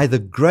by the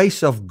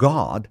grace of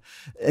God.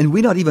 And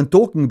we're not even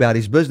talking about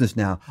his business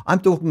now. I'm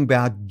talking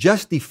about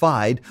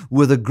justified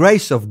with the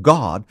grace of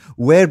God,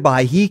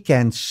 whereby he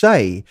can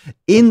say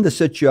in the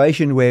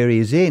situation where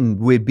he's in,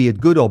 be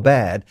it good or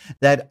bad,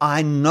 that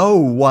I know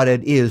what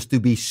it is to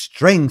be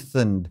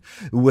strengthened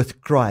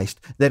with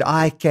Christ, that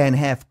I can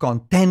have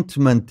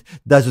contentment,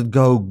 does it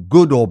go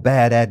good or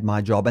bad at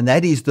my job. And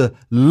that is the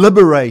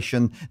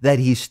liberation that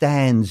he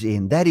stands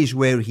in. That is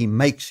where he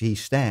makes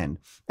his stand.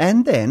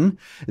 And then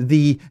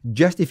the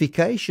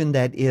justification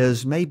that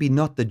is maybe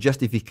not the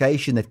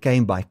justification that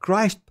came by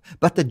Christ,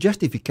 but the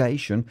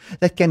justification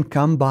that can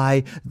come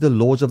by the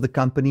laws of the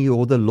company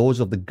or the laws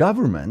of the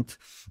government,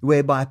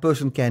 whereby a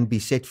person can be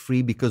set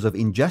free because of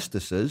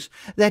injustices,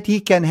 that he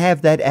can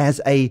have that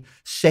as a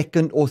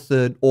second or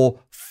third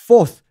or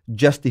fourth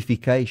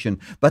justification,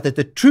 but that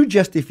the true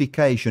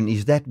justification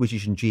is that which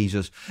is in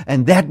Jesus,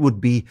 and that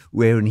would be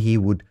wherein he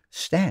would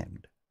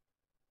stand.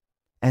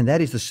 And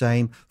that is the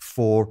same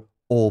for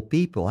all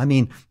people. I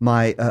mean,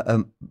 my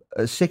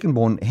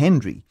second-born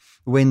Henry,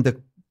 when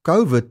the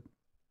COVID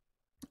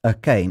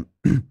came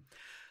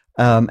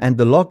and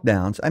the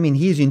lockdowns, I mean,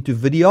 he's into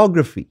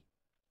videography.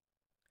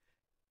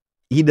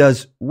 He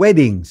does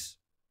weddings.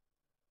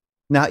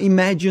 Now,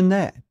 imagine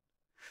that.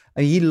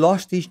 He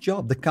lost his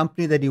job. The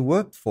company that he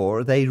worked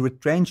for, they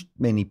retrenched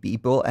many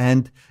people,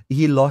 and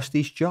he lost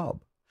his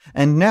job.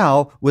 And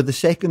now, with the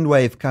second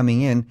wave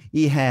coming in,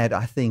 he had,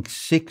 I think,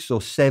 6 or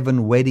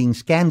 7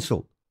 weddings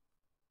canceled.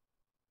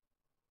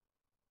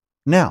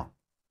 Now,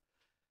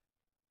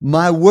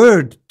 my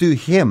word to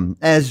him,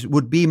 as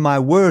would be my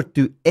word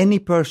to any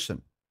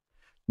person,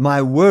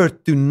 my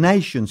word to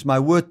nations, my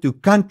word to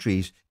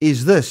countries,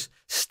 is this: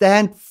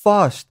 stand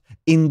fast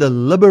in the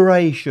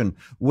liberation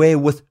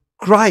wherewith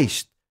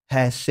Christ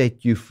has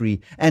set you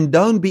free. And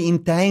don't be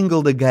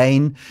entangled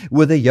again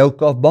with a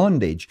yoke of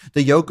bondage.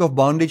 The yoke of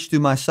bondage to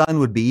my son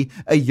would be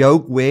a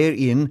yoke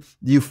wherein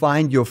you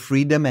find your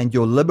freedom and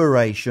your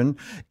liberation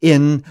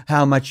in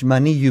how much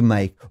money you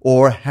make,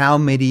 or how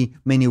many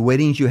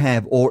weddings you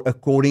have, or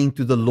according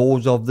to the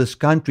laws of this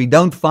country.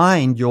 Don't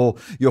find your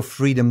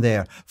freedom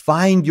there.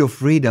 Find your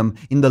freedom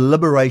in the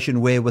liberation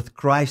wherewith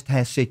Christ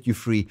has set you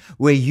free,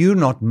 where you're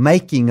not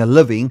making a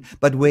living,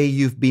 but where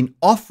you've been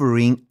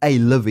offering a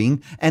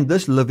living, and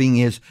this living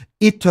is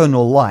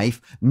eternal life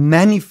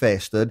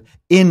manifested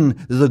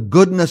in the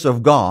goodness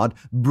of God,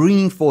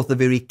 bringing forth the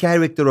very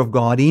character of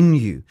God in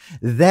you.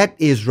 That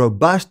is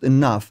robust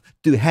enough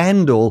to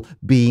handle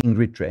being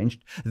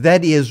retrenched.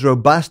 That is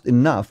robust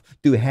enough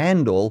to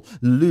handle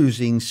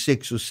losing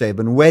 6 or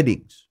 7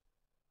 weddings.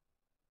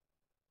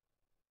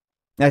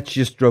 That's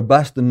just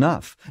robust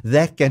enough.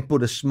 That can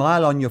put a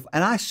smile on your face.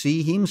 And I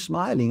see him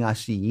smiling. I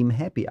see him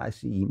happy. I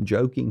see him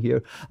joking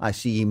here. I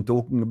see him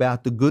talking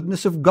about the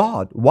goodness of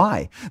God.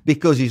 Why?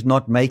 Because he's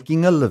not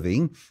making a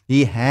living.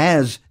 He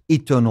has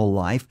eternal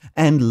life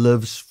and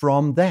lives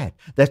from that.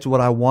 That's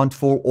what I want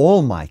for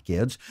all my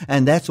kids.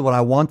 And that's what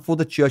I want for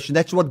the church. And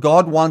that's what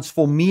God wants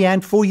for me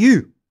and for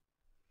you.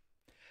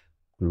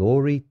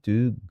 Glory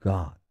to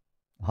God.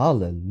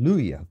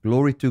 Hallelujah.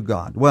 Glory to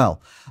God.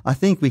 Well, I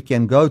think we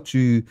can go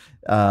to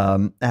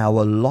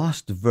our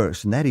last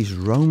verse, and that is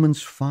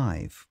Romans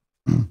 5.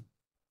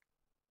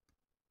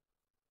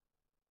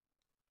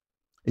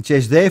 It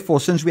says, therefore,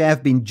 since we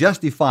have been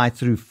justified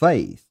through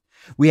faith,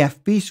 we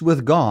have peace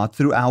with God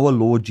through our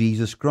Lord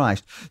Jesus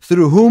Christ,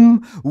 through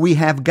whom we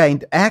have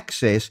gained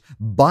access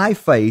by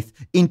faith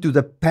into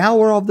the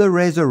power of the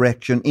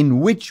resurrection in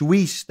which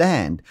we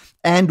stand,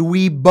 and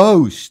we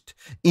boast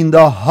in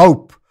the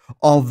hope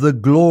of the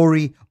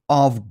glory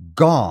of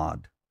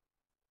God.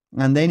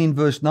 And then in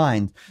verse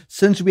 9,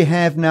 since we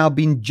have now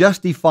been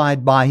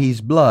justified by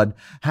his blood,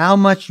 how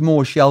much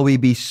more shall we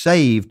be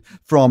saved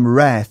from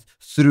wrath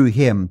through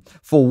him?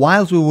 For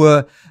whilst we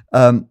were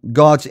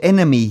God's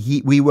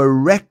enemy, we were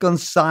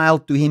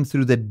reconciled to him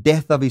through the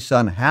death of his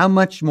son. How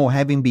much more,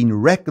 having been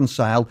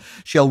reconciled,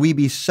 shall we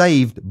be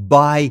saved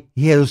by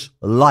his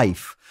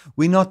life?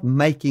 We're not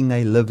making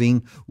a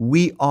living.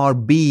 We are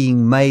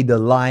being made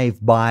alive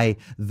by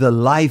the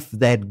life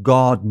that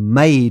God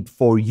made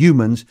for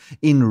humans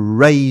in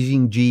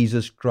raising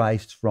Jesus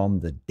Christ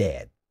from the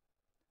dead.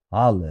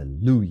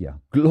 Hallelujah.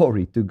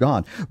 Glory to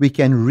God. We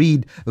can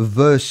read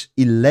verse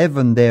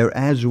 11 there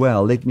as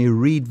well. Let me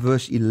read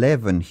verse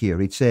 11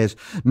 here. It says,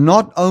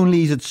 not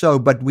only is it so,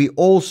 but we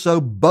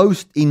also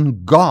boast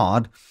in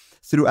God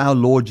through our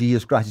Lord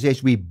Jesus Christ. It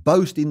says we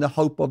boast in the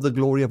hope of the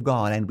glory of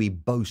God, and we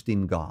boast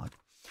in God.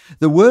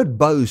 The word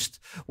boast,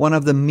 one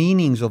of the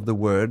meanings of the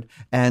word,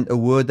 and a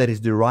word that is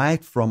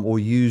derived from or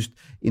used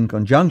in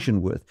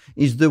conjunction with,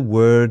 is the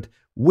word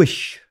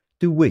wish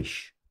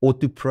or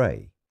to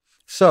pray.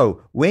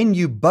 So when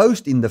you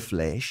boast in the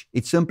flesh,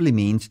 it simply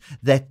means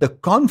that the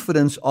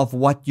confidence of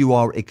what you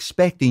are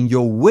expecting,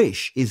 your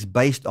wish, is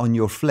based on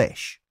your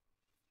flesh.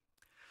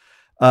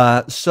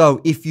 So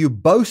if you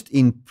boast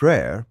in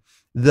prayer,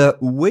 the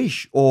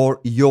wish or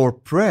your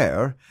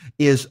prayer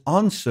is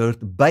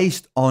answered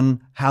based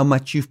on how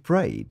much you've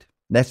prayed.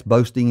 That's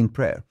boasting in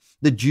prayer.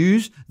 The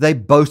Jews, they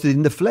boasted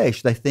in the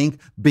flesh. They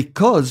think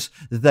because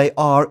they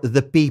are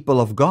the people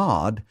of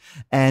God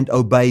and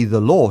obey the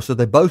law, so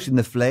they boast in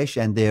the flesh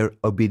and their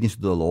obedience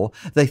to the law.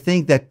 They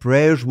think that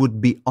prayers would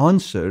be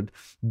answered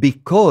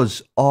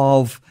because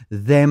of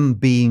them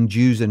being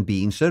Jews and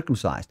being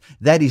circumcised.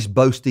 That is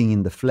boasting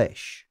in the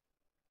flesh.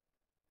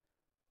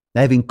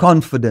 Having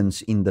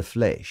confidence in the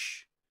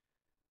flesh.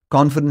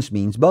 Confidence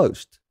means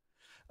boast.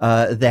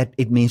 That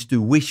it means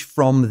to wish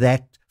from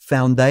that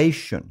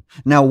foundation.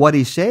 Now, what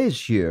he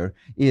says here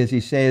is, he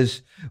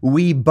says,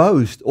 we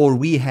boast, or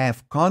we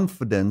have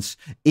confidence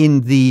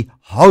in the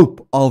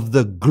hope of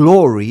the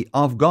glory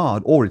of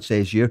God. Or it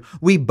says here,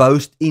 we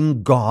boast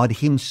in God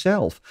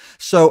himself.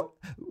 So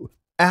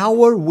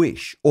our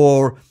wish,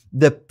 or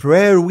the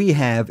prayer we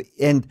have,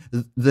 and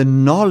the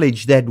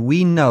knowledge that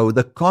we know,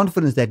 the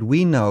confidence that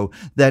we know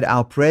that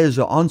our prayers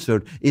are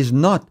answered, is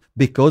not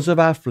because of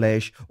our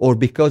flesh or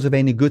because of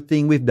any good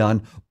thing we've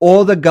done,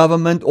 or the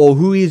government, or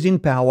who is in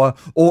power,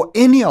 or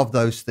any of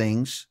those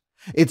things.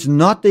 It's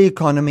not the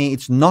economy.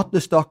 It's not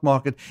the stock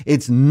market.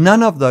 It's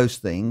none of those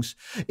things.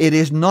 It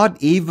is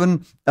not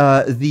even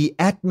the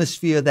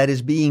atmosphere that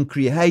is being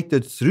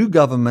created through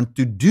government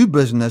to do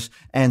business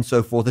and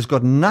so forth. It's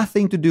got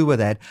nothing to do with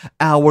that.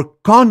 Our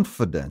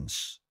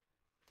confidence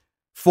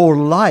for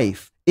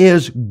life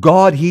is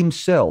God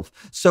himself.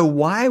 So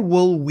why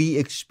will we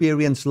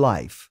experience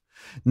life?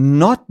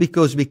 Not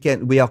because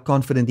we are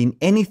confident in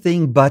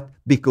anything, but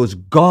because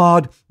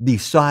God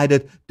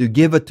decided to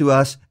give it to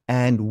us,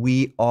 and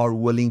we are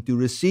willing to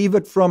receive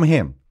it from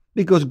him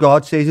because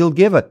God says he'll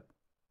give it.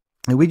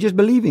 And we're just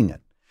believing it.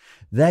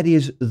 That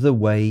is the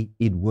way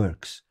it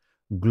works.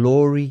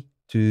 Glory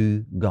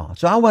to God.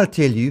 So I want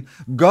to tell you,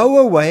 go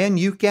away and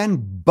you can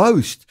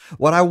boast.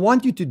 What I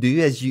want you to do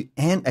as we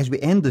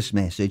end this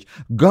message,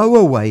 go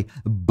away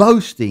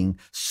boasting,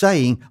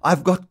 saying,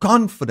 I've got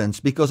confidence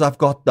because I've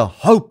got the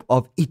hope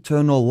of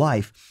eternal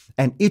life.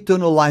 And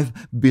eternal life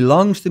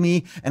belongs to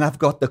me, and I've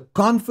got the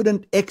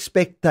confident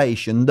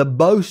expectation, the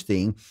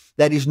boasting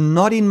that is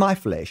not in my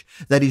flesh,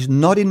 that is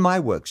not in my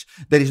works,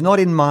 that is not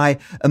in my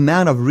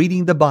amount of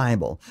reading the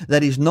Bible,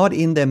 that is not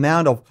in the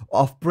amount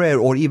of prayer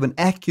or even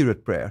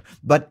accurate prayer,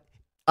 but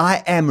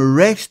I am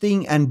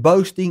resting and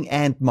boasting,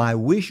 and my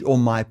wish or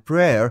my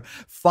prayer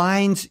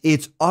finds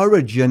its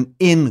origin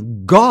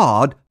in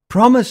God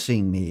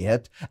promising me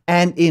it,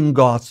 and in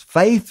God's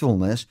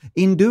faithfulness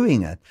in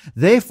doing it.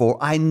 Therefore,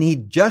 I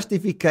need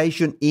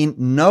justification in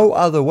no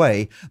other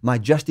way. My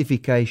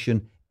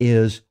justification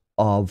is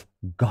of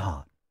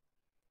God.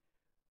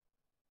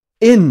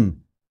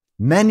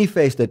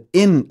 Manifested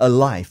in a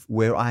life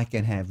where I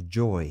can have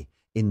joy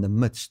in the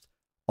midst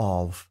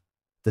of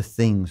the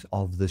things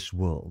of this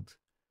world.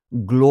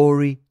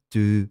 Glory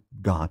to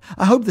God.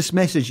 I hope this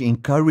message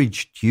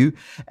encouraged you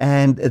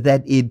and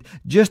that it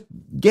just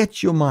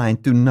gets your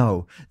mind to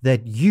know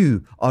that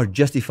you are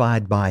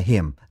justified by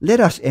Him. Let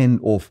us end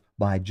off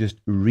by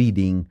just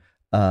reading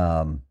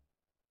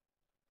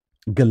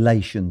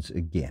Galatians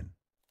again.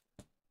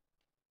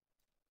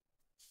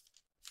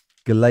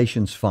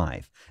 Galatians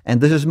 5. And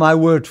this is my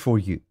word for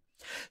you.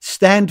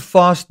 Stand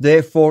fast,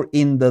 therefore,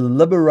 in the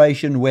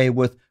liberation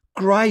wherewith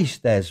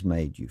Christ has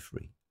made you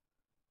free.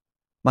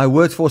 My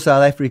word for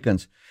South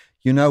Africans.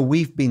 You know,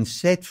 we've been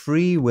set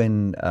free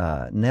when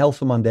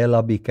Nelson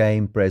Mandela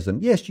became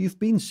president. Yes, you've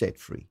been set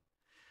free.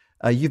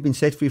 You've been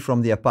set free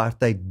from the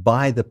apartheid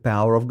by the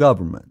power of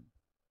government.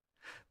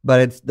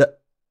 But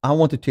I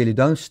want to tell you,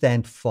 don't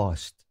stand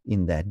fast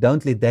in that.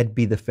 Don't let that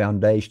be the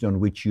foundation on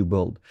which you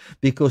build.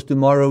 Because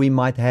tomorrow we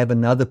might have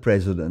another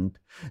president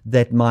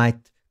that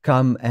might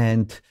come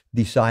and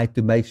decide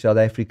to make South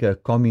Africa a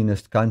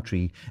communist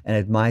country, and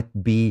it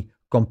might be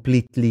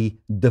completely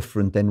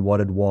different than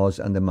what it was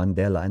under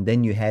Mandela. And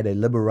then you had a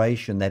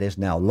liberation that is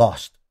now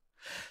lost.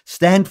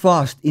 Stand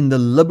fast in the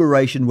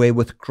liberation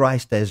wherewith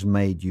Christ has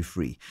made you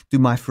free. To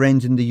my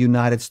friends in the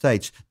United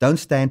States, don't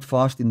stand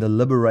fast in the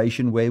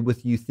liberation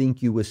wherewith you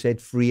think you were set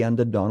free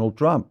under Donald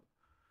Trump.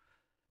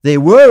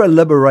 There were a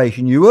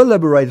liberation. You were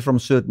liberated from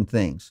certain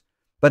things.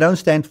 But don't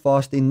stand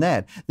fast in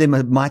that. There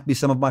might be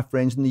some of my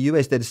friends in the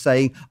US that are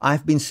saying,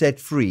 I've been set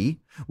free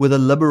with a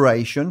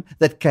liberation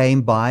that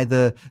came by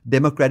the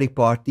Democratic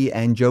Party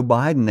and Joe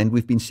Biden, and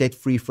we've been set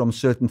free from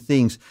certain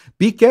things.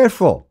 Be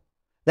careful.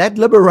 That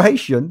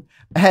liberation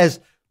has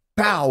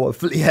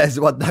powerfully has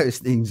what those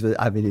things are.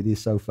 I mean, it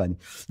is so funny.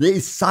 There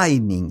is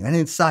signing, and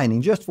it's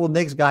signing just for the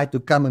next guy to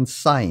come and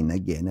sign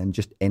again and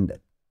just end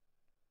it.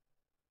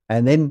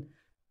 And then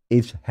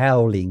it's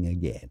howling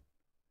again.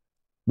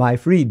 My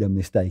freedom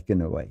is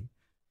taken away.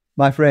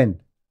 My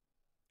friend,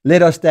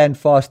 let us stand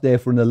fast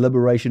therefore in the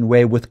liberation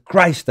wherewith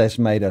Christ has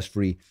made us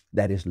free.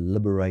 That is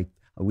liberate.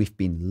 We've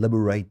been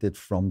liberated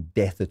from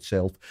death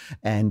itself,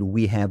 and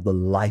we have the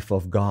life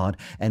of God,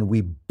 and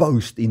we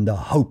boast in the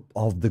hope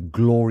of the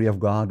glory of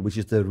God, which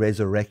is the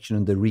resurrection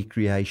and the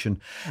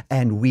recreation.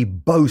 And we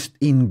boast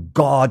in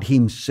God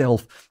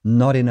Himself,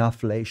 not in our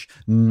flesh,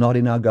 not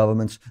in our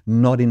governments,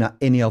 not in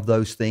any of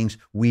those things.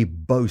 We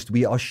boast.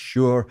 We are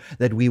sure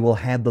that we will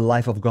have the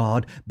life of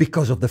God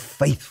because of the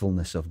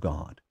faithfulness of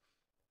God.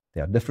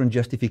 There are different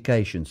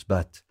justifications,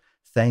 but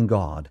thank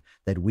God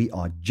that we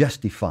are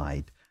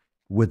justified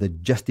with the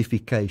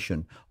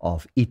justification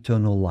of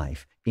eternal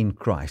life in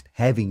Christ,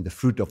 having the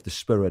fruit of the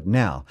Spirit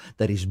now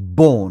that is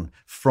born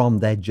from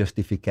that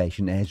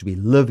justification as we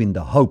live in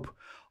the hope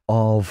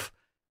of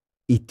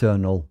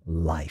eternal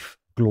life.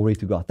 Glory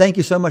to God. Thank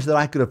you so much that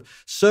I could have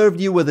served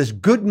you with this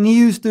good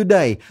news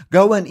today.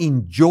 Go and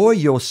enjoy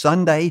your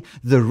Sunday,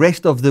 the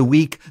rest of the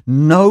week.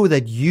 Know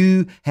that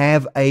you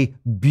have a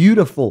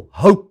beautiful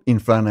hope in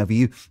front of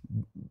you.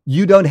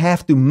 You don't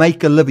have to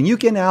make a living. You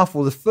can now,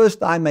 for the first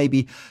time,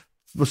 maybe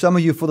for some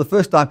of you, for the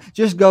first time,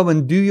 just go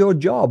and do your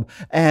job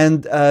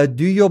and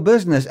do your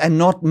business and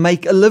not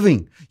make a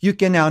living. You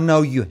can now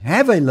know you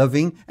have a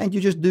living and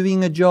you're just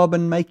doing a job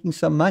and making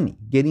some money,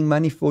 getting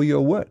money for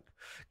your work,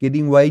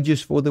 getting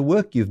wages for the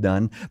work you've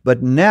done.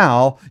 But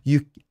now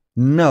you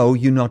know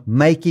you're not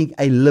making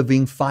a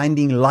living,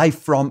 finding life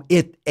from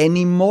it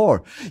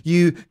anymore.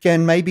 You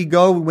can maybe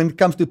go, when it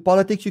comes to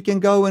politics, you can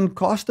go and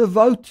cast a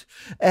vote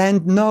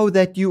and know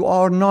that you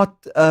are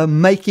not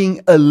making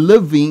a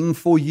living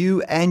for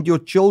you and your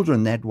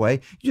children that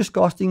way. You're just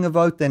casting a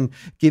vote and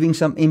giving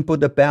some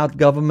input about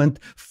government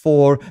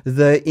for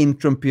the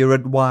interim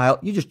period while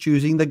you're just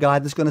choosing the guy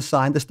that's going to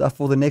sign the stuff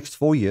for the next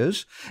 4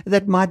 years.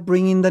 That might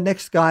bring in the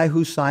next guy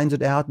who signs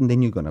it out, and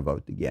then you're going to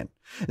vote again.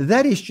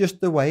 That is just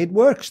the way it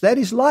works. That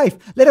is life.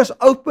 Let us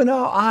open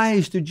our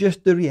eyes to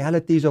just the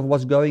realities of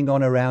what's going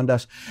on around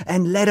us,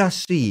 and let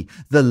us see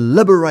the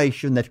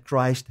liberation that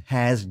Christ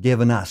has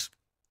given us.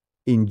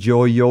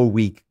 Enjoy your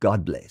week.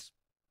 God bless.